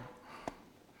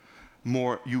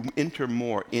you enter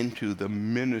more into the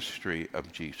ministry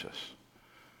of Jesus.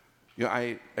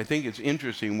 I think it's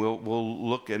interesting. We'll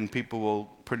look and people will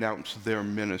pronounce their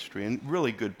ministry, and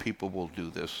really good people will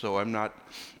do this. So I'm not,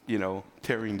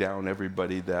 tearing down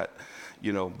everybody that,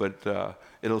 but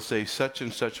it'll say such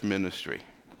and such ministry,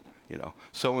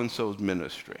 so and so's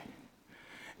ministry,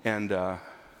 and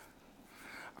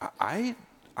I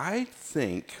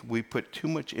think we put too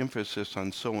much emphasis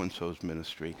on so and so's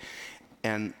ministry,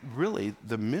 And really,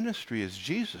 the ministry is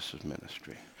Jesus'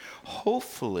 ministry.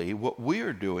 Hopefully, what we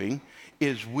are doing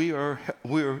is we're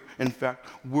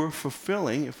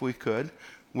fulfilling, if we could,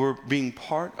 we're being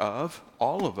part of,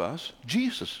 all of us,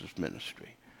 Jesus'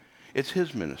 ministry. It's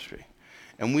his ministry.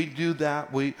 And we do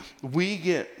that, we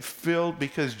get filled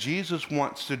because Jesus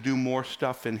wants to do more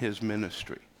stuff in his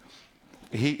ministry.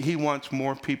 He wants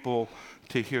more people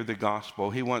to hear the gospel.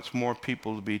 He wants more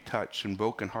people to be touched and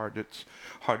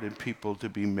broken-hearted people to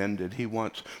be mended. He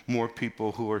wants more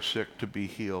people who are sick to be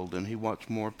healed. And he wants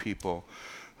more people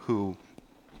who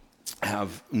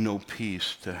have no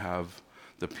peace to have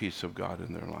the peace of God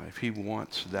in their life. He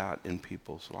wants that in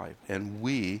people's life. And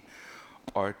we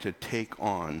are to take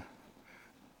on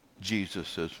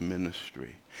Jesus'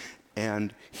 ministry.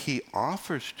 And he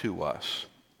offers to us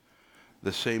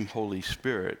the same Holy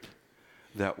Spirit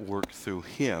that worked through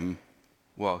him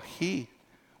while he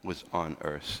was on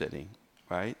earth sitting,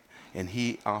 right? And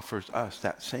he offers us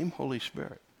that same Holy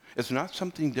Spirit. It's not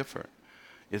something different.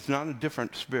 It's not a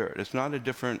different spirit. It's not a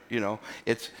different,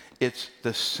 it's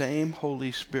the same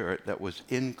Holy Spirit that was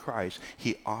in Christ.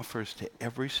 He offers to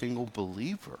every single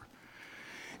believer.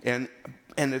 And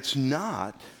it's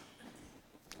not,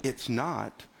 let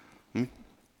me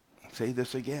say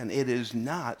this again, it is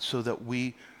not so that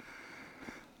we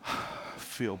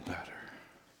feel better.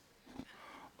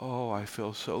 Oh, I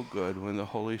feel so good when the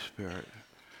Holy Spirit.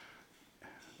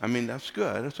 I mean, that's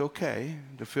good. It's okay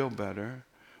to feel better,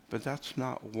 but that's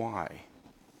not why.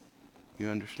 You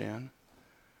understand?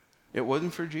 It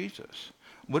wasn't for Jesus.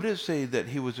 What did it say that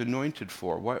he was anointed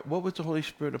for? What was the Holy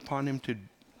Spirit upon him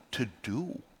to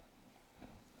do?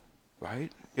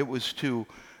 Right?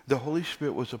 The Holy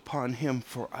Spirit was upon him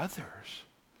for others.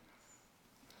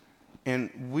 And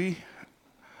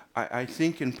I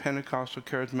think in Pentecostal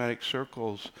charismatic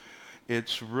circles,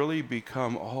 it's really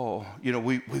become,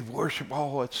 we worship,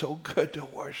 it's so good to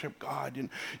worship God. And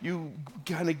you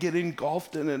kind of get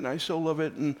engulfed in it, and I so love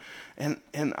it. And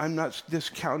I'm not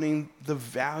discounting the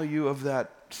value of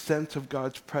that sense of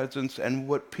God's presence and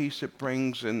what peace it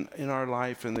brings in our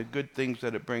life and the good things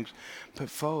that it brings. But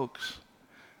folks,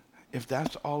 if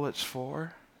that's all it's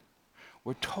for,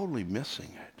 we're totally missing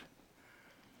it.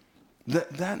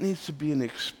 That needs to be an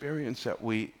experience that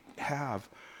we have.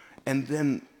 And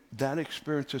then that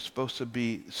experience is supposed to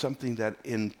be something that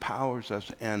empowers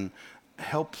us and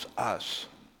helps us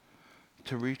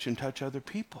to reach and touch other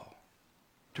people,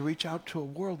 to reach out to a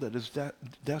world that is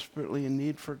desperately in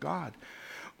need for God.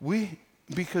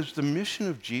 Because the mission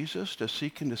of Jesus to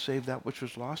seek and to save that which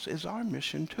was lost is our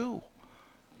mission too.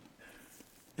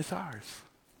 It's ours.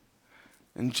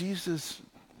 And Jesus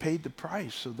paid the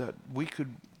price so that we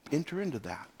could enter into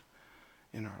that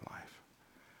in our life.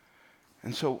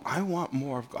 And so I want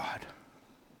more of God.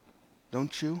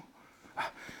 Don't you?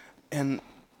 And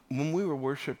when we were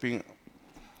worshiping,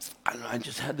 I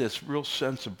just had this real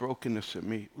sense of brokenness in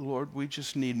me. Lord, we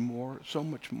just need more, so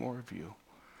much more of you.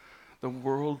 The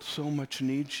world so much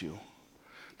needs you.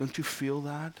 Don't you feel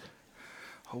that?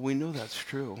 Oh, we know that's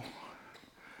true.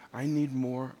 I need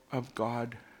more of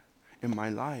God in my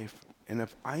life. And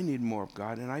if I need more of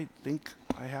God, and I think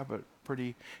I have a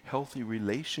pretty healthy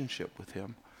relationship with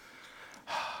him,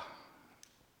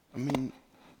 I mean,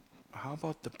 how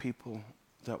about the people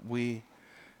that we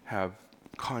have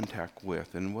contact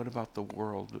with? And what about the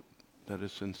world that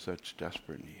is in such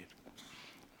desperate need?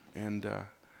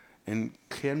 And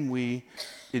can we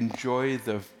enjoy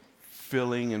the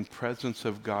filling and presence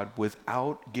of God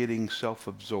without getting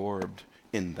self-absorbed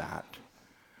in that?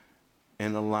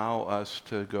 And allow us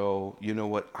to go, you know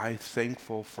what, I'm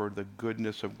thankful for the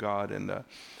goodness of God and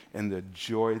the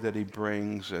joy that he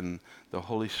brings and the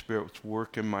Holy Spirit's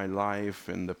work in my life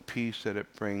and the peace that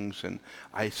it brings. And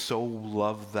I so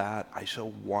love that. I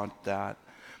so want that.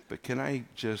 But can I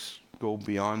just go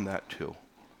beyond that too?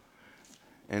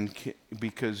 And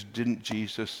because didn't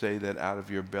Jesus say that out of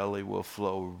your belly will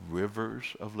flow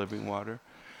rivers of living water?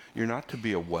 You're not to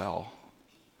be a well.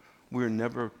 We're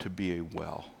never to be a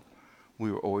well.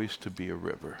 We were always to be a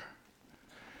river.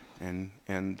 And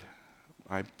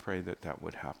I pray that that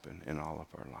would happen in all of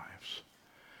our lives.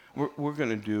 We're going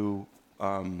to do,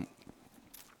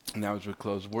 now as we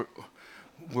close,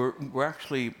 we're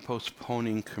actually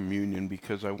postponing communion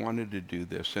because I wanted to do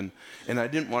this. And I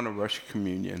didn't want to rush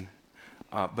communion,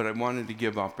 but I wanted to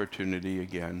give opportunity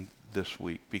again this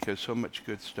week because so much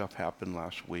good stuff happened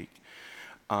last week.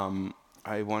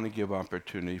 I want to give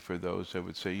opportunity for those that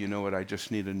would say, you know what, I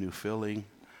just need a new filling.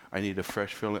 I need a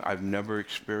fresh filling. I've never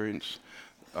experienced,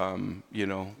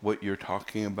 what you're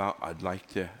talking about. I'd like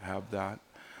to have that.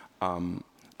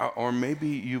 Or maybe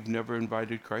you've never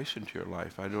invited Christ into your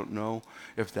life. I don't know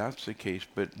if that's the case,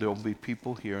 but there'll be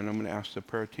people here, and I'm going to ask the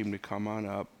prayer team to come on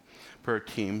up. Prayer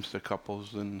teams, the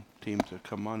couples and teams to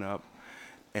come on up,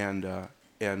 and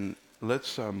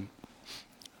let's and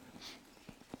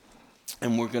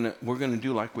we're gonna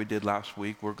do like we did last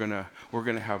week. We're gonna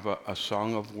have a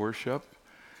song of worship.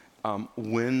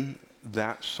 When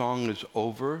that song is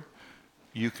over,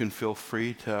 you can feel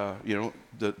free to,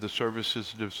 the service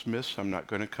is dismissed. I'm not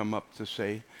going to come up to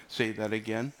say that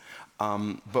again.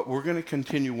 But we're going to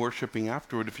continue worshiping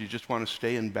afterward. If you just want to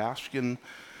stay and bask in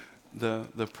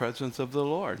the presence of the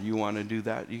Lord, you want to do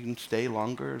that, you can stay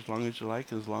longer, as long as you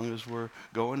like, as long as we're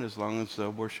going, as long as the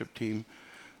worship team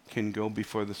can go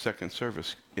before the second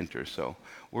service enters. So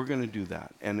we're going to do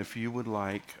that. And if you would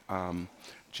like,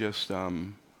 just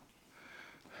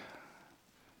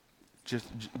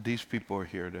these people are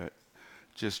here to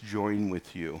just join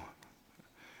with you.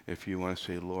 If you want to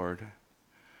say, Lord,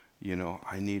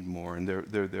 I need more, and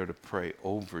they're there to pray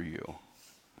over you.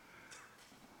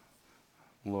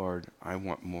 Lord, I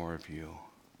want more of you,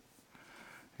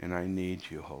 and I need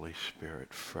you, Holy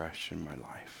Spirit, fresh in my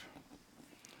life.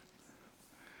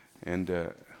 And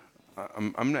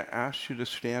I'm going to ask you to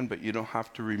stand, but you don't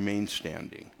have to remain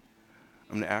standing.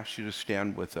 I'm going to ask you to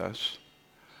stand with us.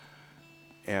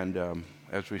 And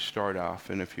as we start off,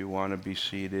 and if you want to be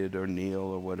seated or kneel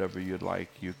or whatever you'd like,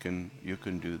 you can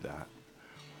do that.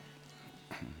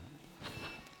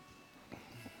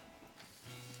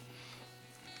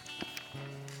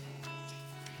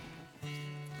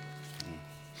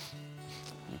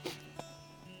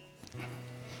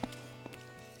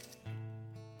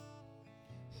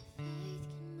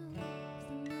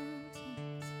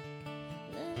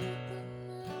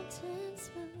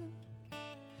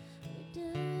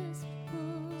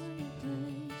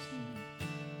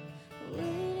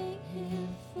 Waiting here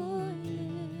for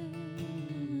you.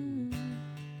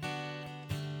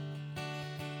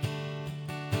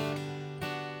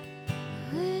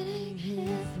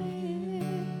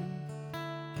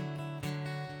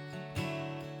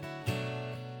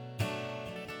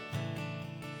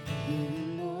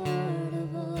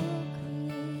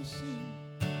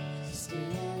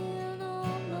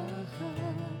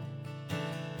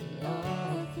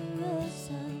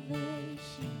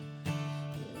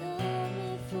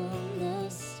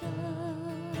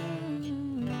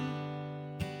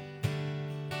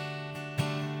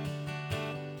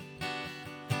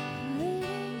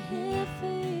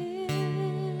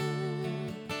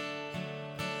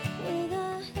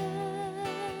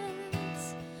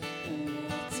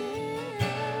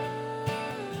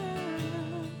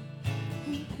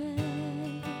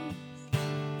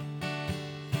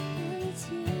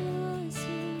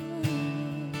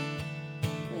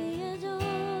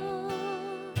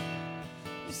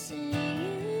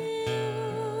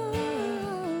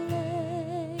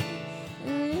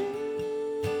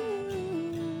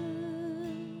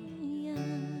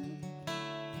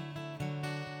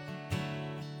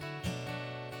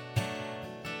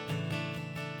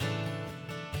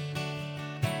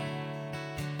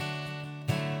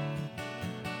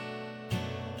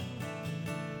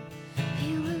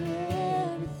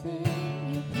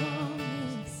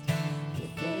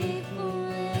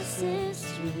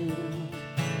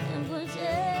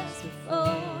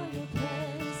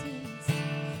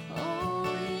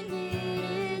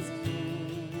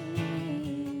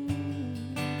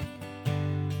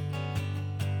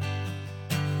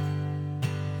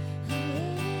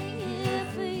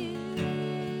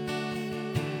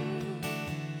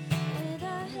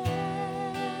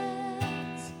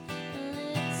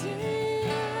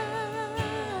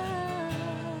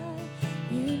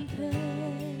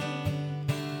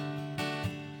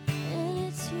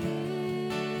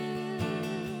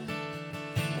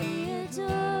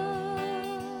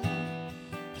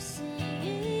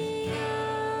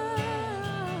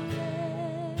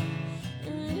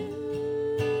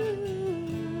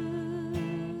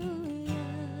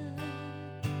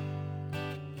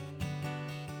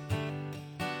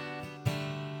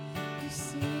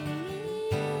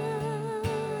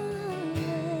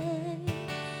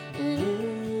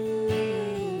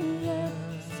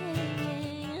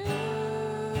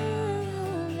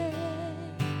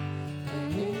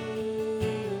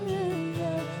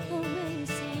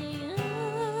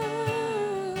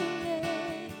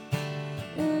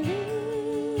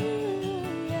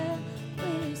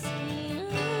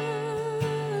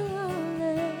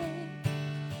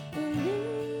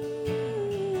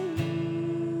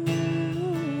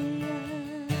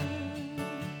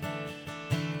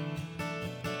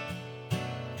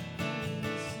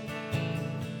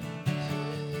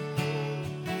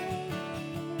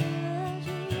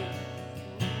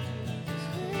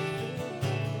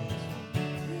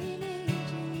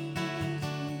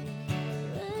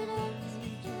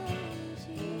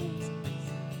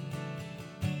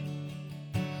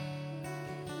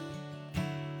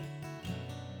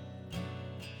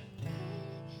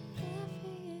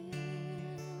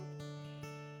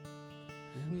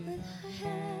 with our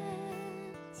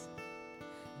hands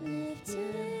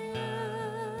lifted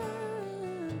up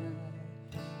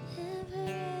in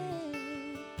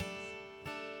praise,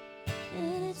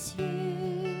 and it's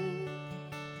you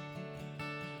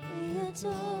we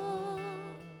adore,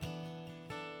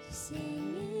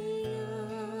 singing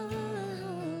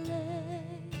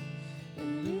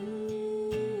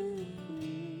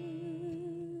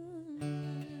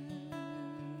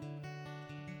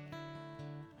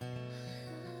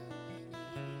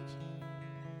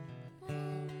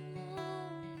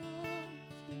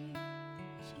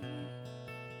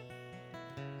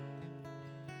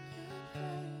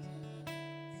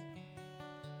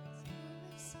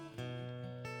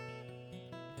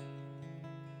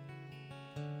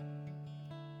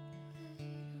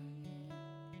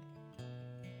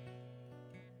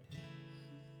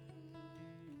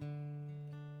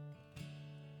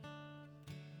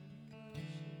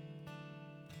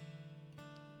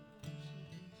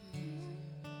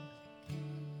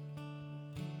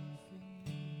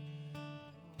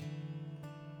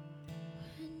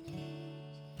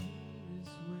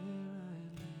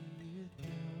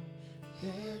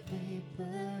every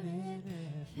burden,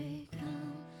 every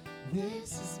crown.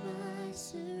 This is my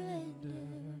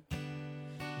surrender.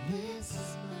 This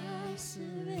is my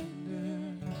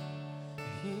surrender.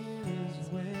 Here is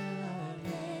where I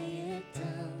lay it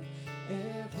down.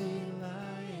 Every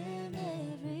lie and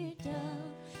every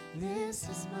doubt. This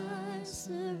is my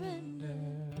surrender.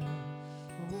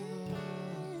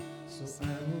 So I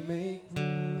will make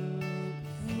room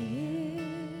for you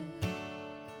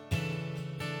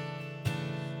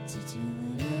to do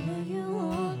whatever you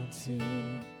want to,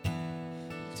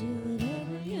 do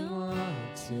whatever you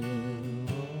want to,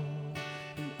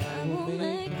 and I will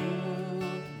make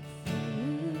room for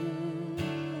you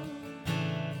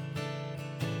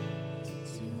to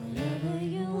do whatever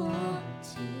you want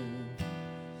to,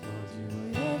 do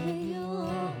whatever you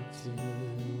want to.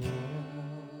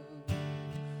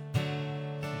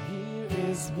 Here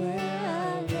is where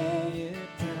I lay it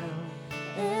down,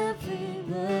 every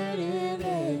burden,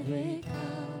 every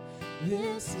crown.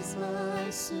 This is my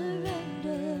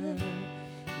surrender.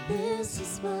 This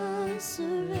is my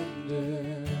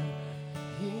surrender.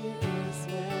 Here is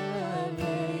where I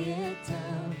lay it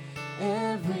down,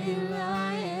 every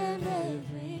lie and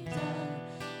every doubt.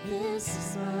 This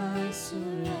is my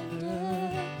surrender.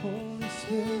 Holy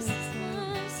Spirit, this is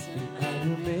my surrender. I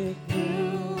will make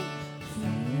room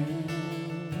for you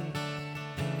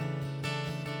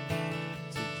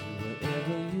to do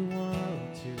whatever you want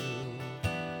to,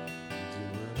 do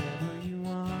whatever you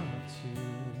want to.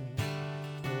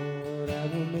 Lord, I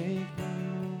will make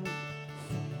room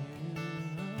for you.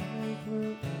 I'll make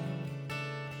room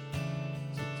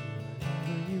to do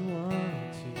whatever you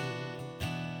want to, do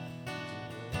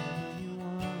whatever you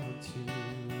want to.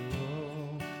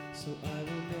 Oh, so I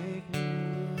will make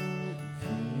room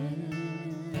for you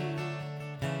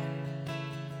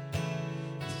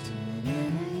to do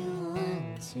whatever you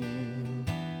want to,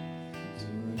 do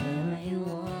whatever you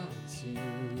want to.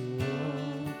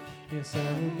 Oh, yes, I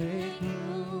will make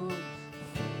room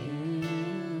for you.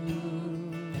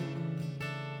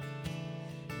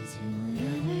 Do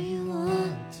whatever you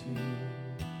want to,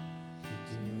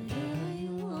 do whatever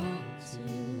you want to.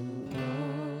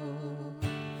 Oh,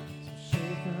 so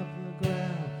shake up the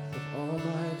ground of all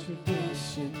my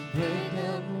tradition, break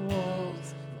down the walls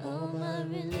of all my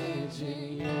religion.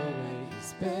 Your way is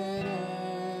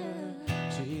better,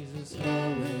 Jesus. Your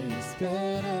way is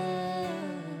better.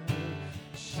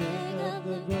 Shake up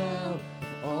the ground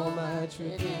of all my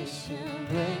tradition,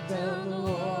 break down the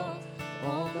walls of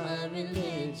all my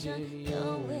religion.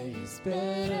 Your way is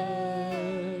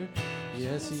better.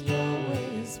 Yes, your way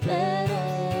is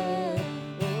better.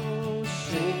 Oh,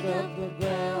 shake up the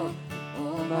ground,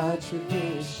 all my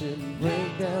tradition,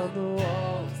 break down the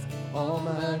walls, all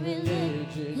my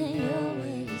religion. Your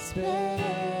way is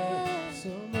better, so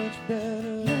much better.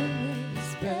 Your way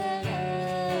is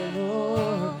better,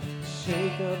 Lord.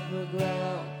 Shake up the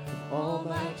ground, all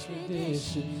my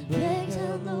tradition, break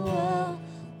down the wall,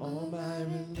 all my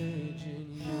religion.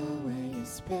 Your way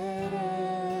is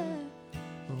better.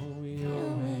 Oh,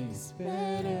 your way is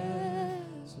better.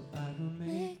 So I will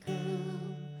make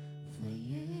room for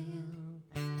you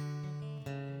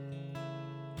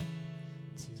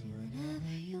to do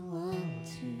whatever you want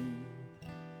to,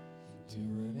 do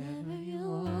whatever you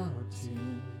want to.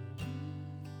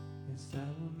 Yes, I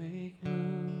will make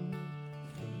room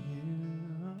for you.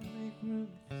 I'll make room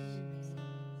for you.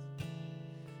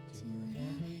 Do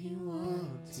whatever you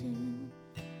want to,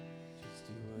 just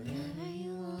do whatever you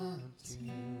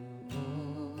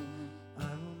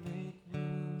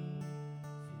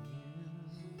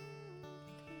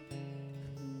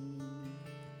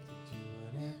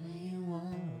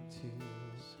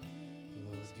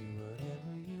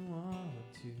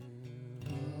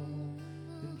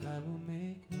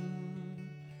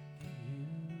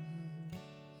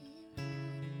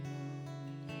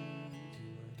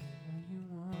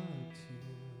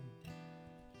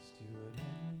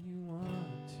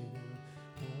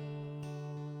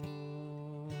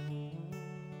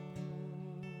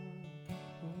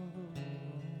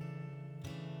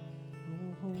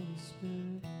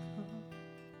Spirit, come.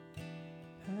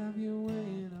 Have your way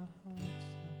in our hearts.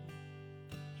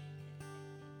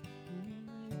 We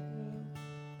make room.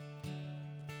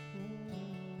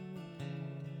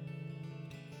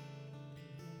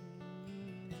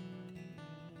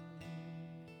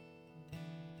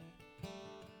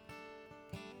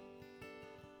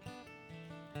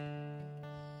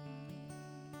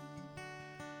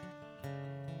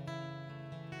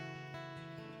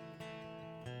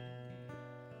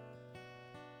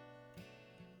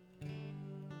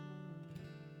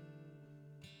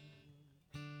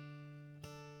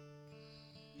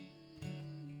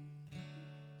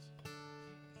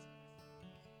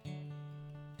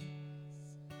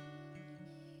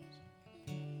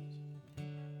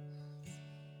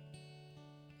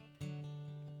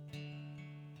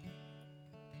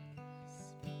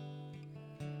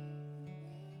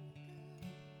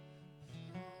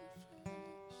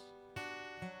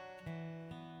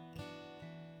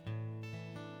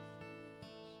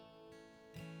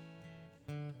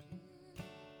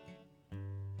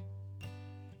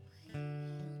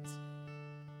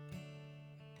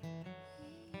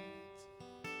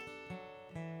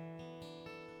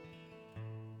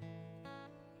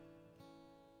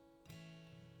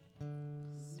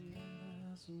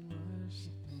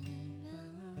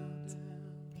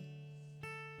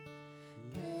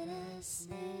 Let us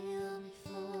kneel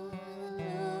before the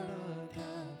Lord our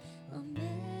God, our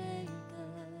Maker.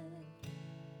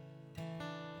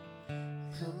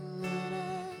 Come, let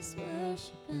us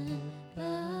worship and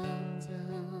bow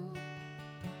down.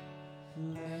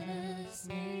 Let us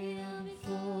kneel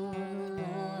before the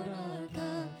Lord our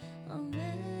God, our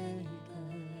Maker.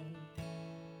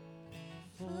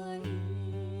 For He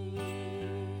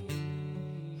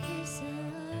is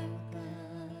our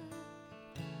God,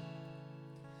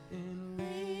 and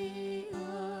we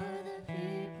are the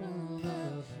people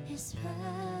of His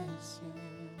pasture,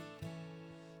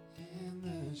 and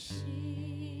the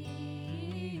sheep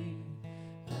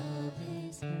of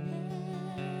His hand,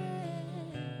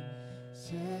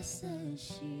 just the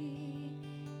sheep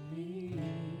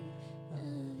of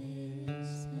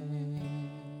His hand.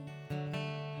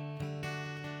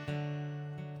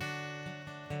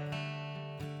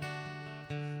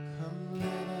 Come,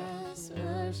 let us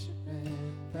worship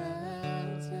and bow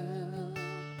down.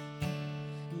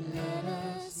 Let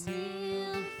us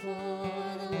kneel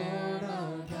before the Lord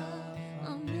our God,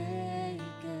 our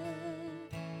Maker.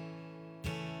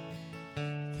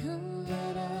 Come,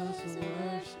 let us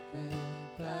worship and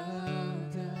bow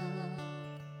down.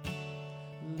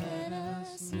 Let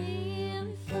us kneel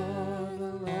before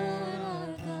the Lord our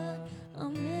God, our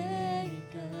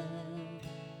Maker.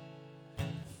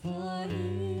 For He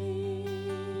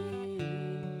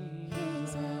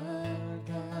is our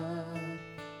God,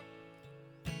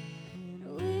 and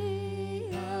we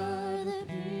are the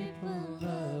people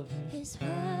of His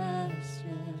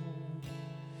pasture,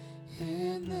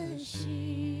 and the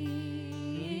sheep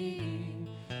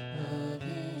of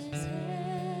His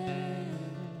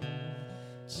hand,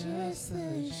 just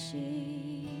the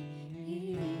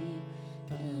sheep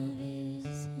of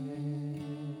His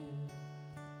hand.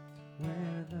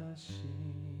 We're the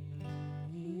sheep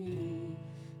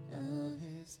of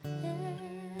His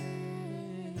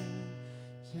hand,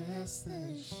 just the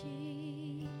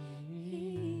sheep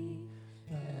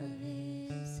of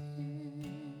His hand.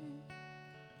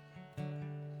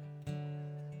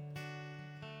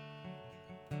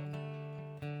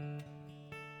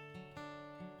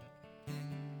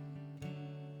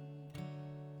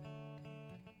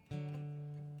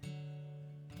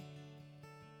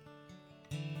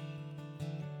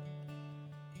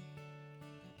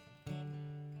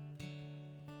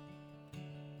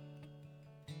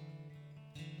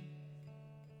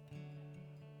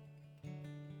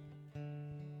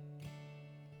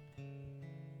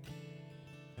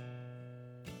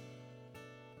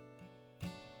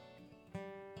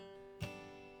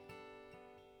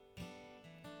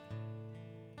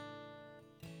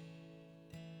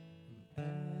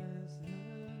 As the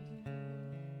dew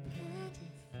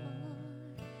panteth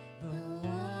for the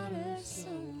water,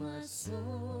 so my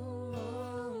soul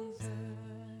longs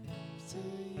after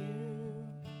you.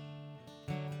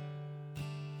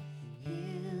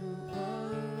 You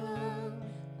alone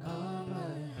are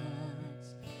my heart's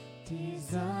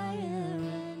desire,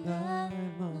 and I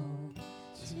long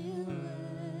to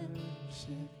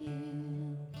worship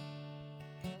you.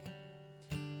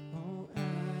 Oh,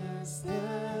 as the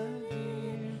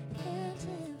deer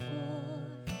panteth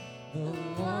for the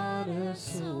water,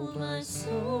 so my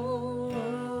soul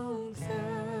longs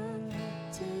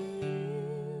after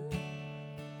you.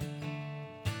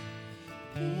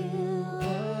 You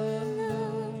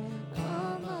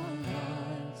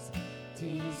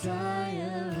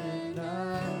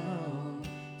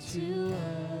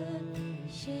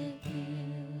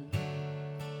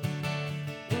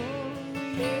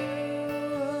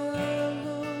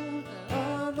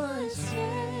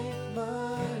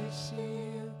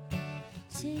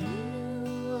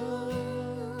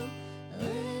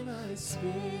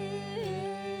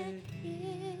Spirit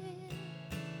here.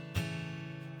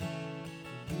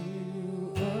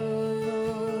 You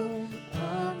alone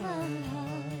are my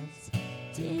heart's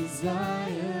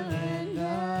desire, and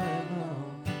I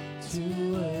long to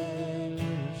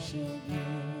worship you.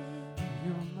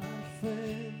 You're my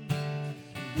friend.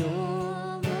 You're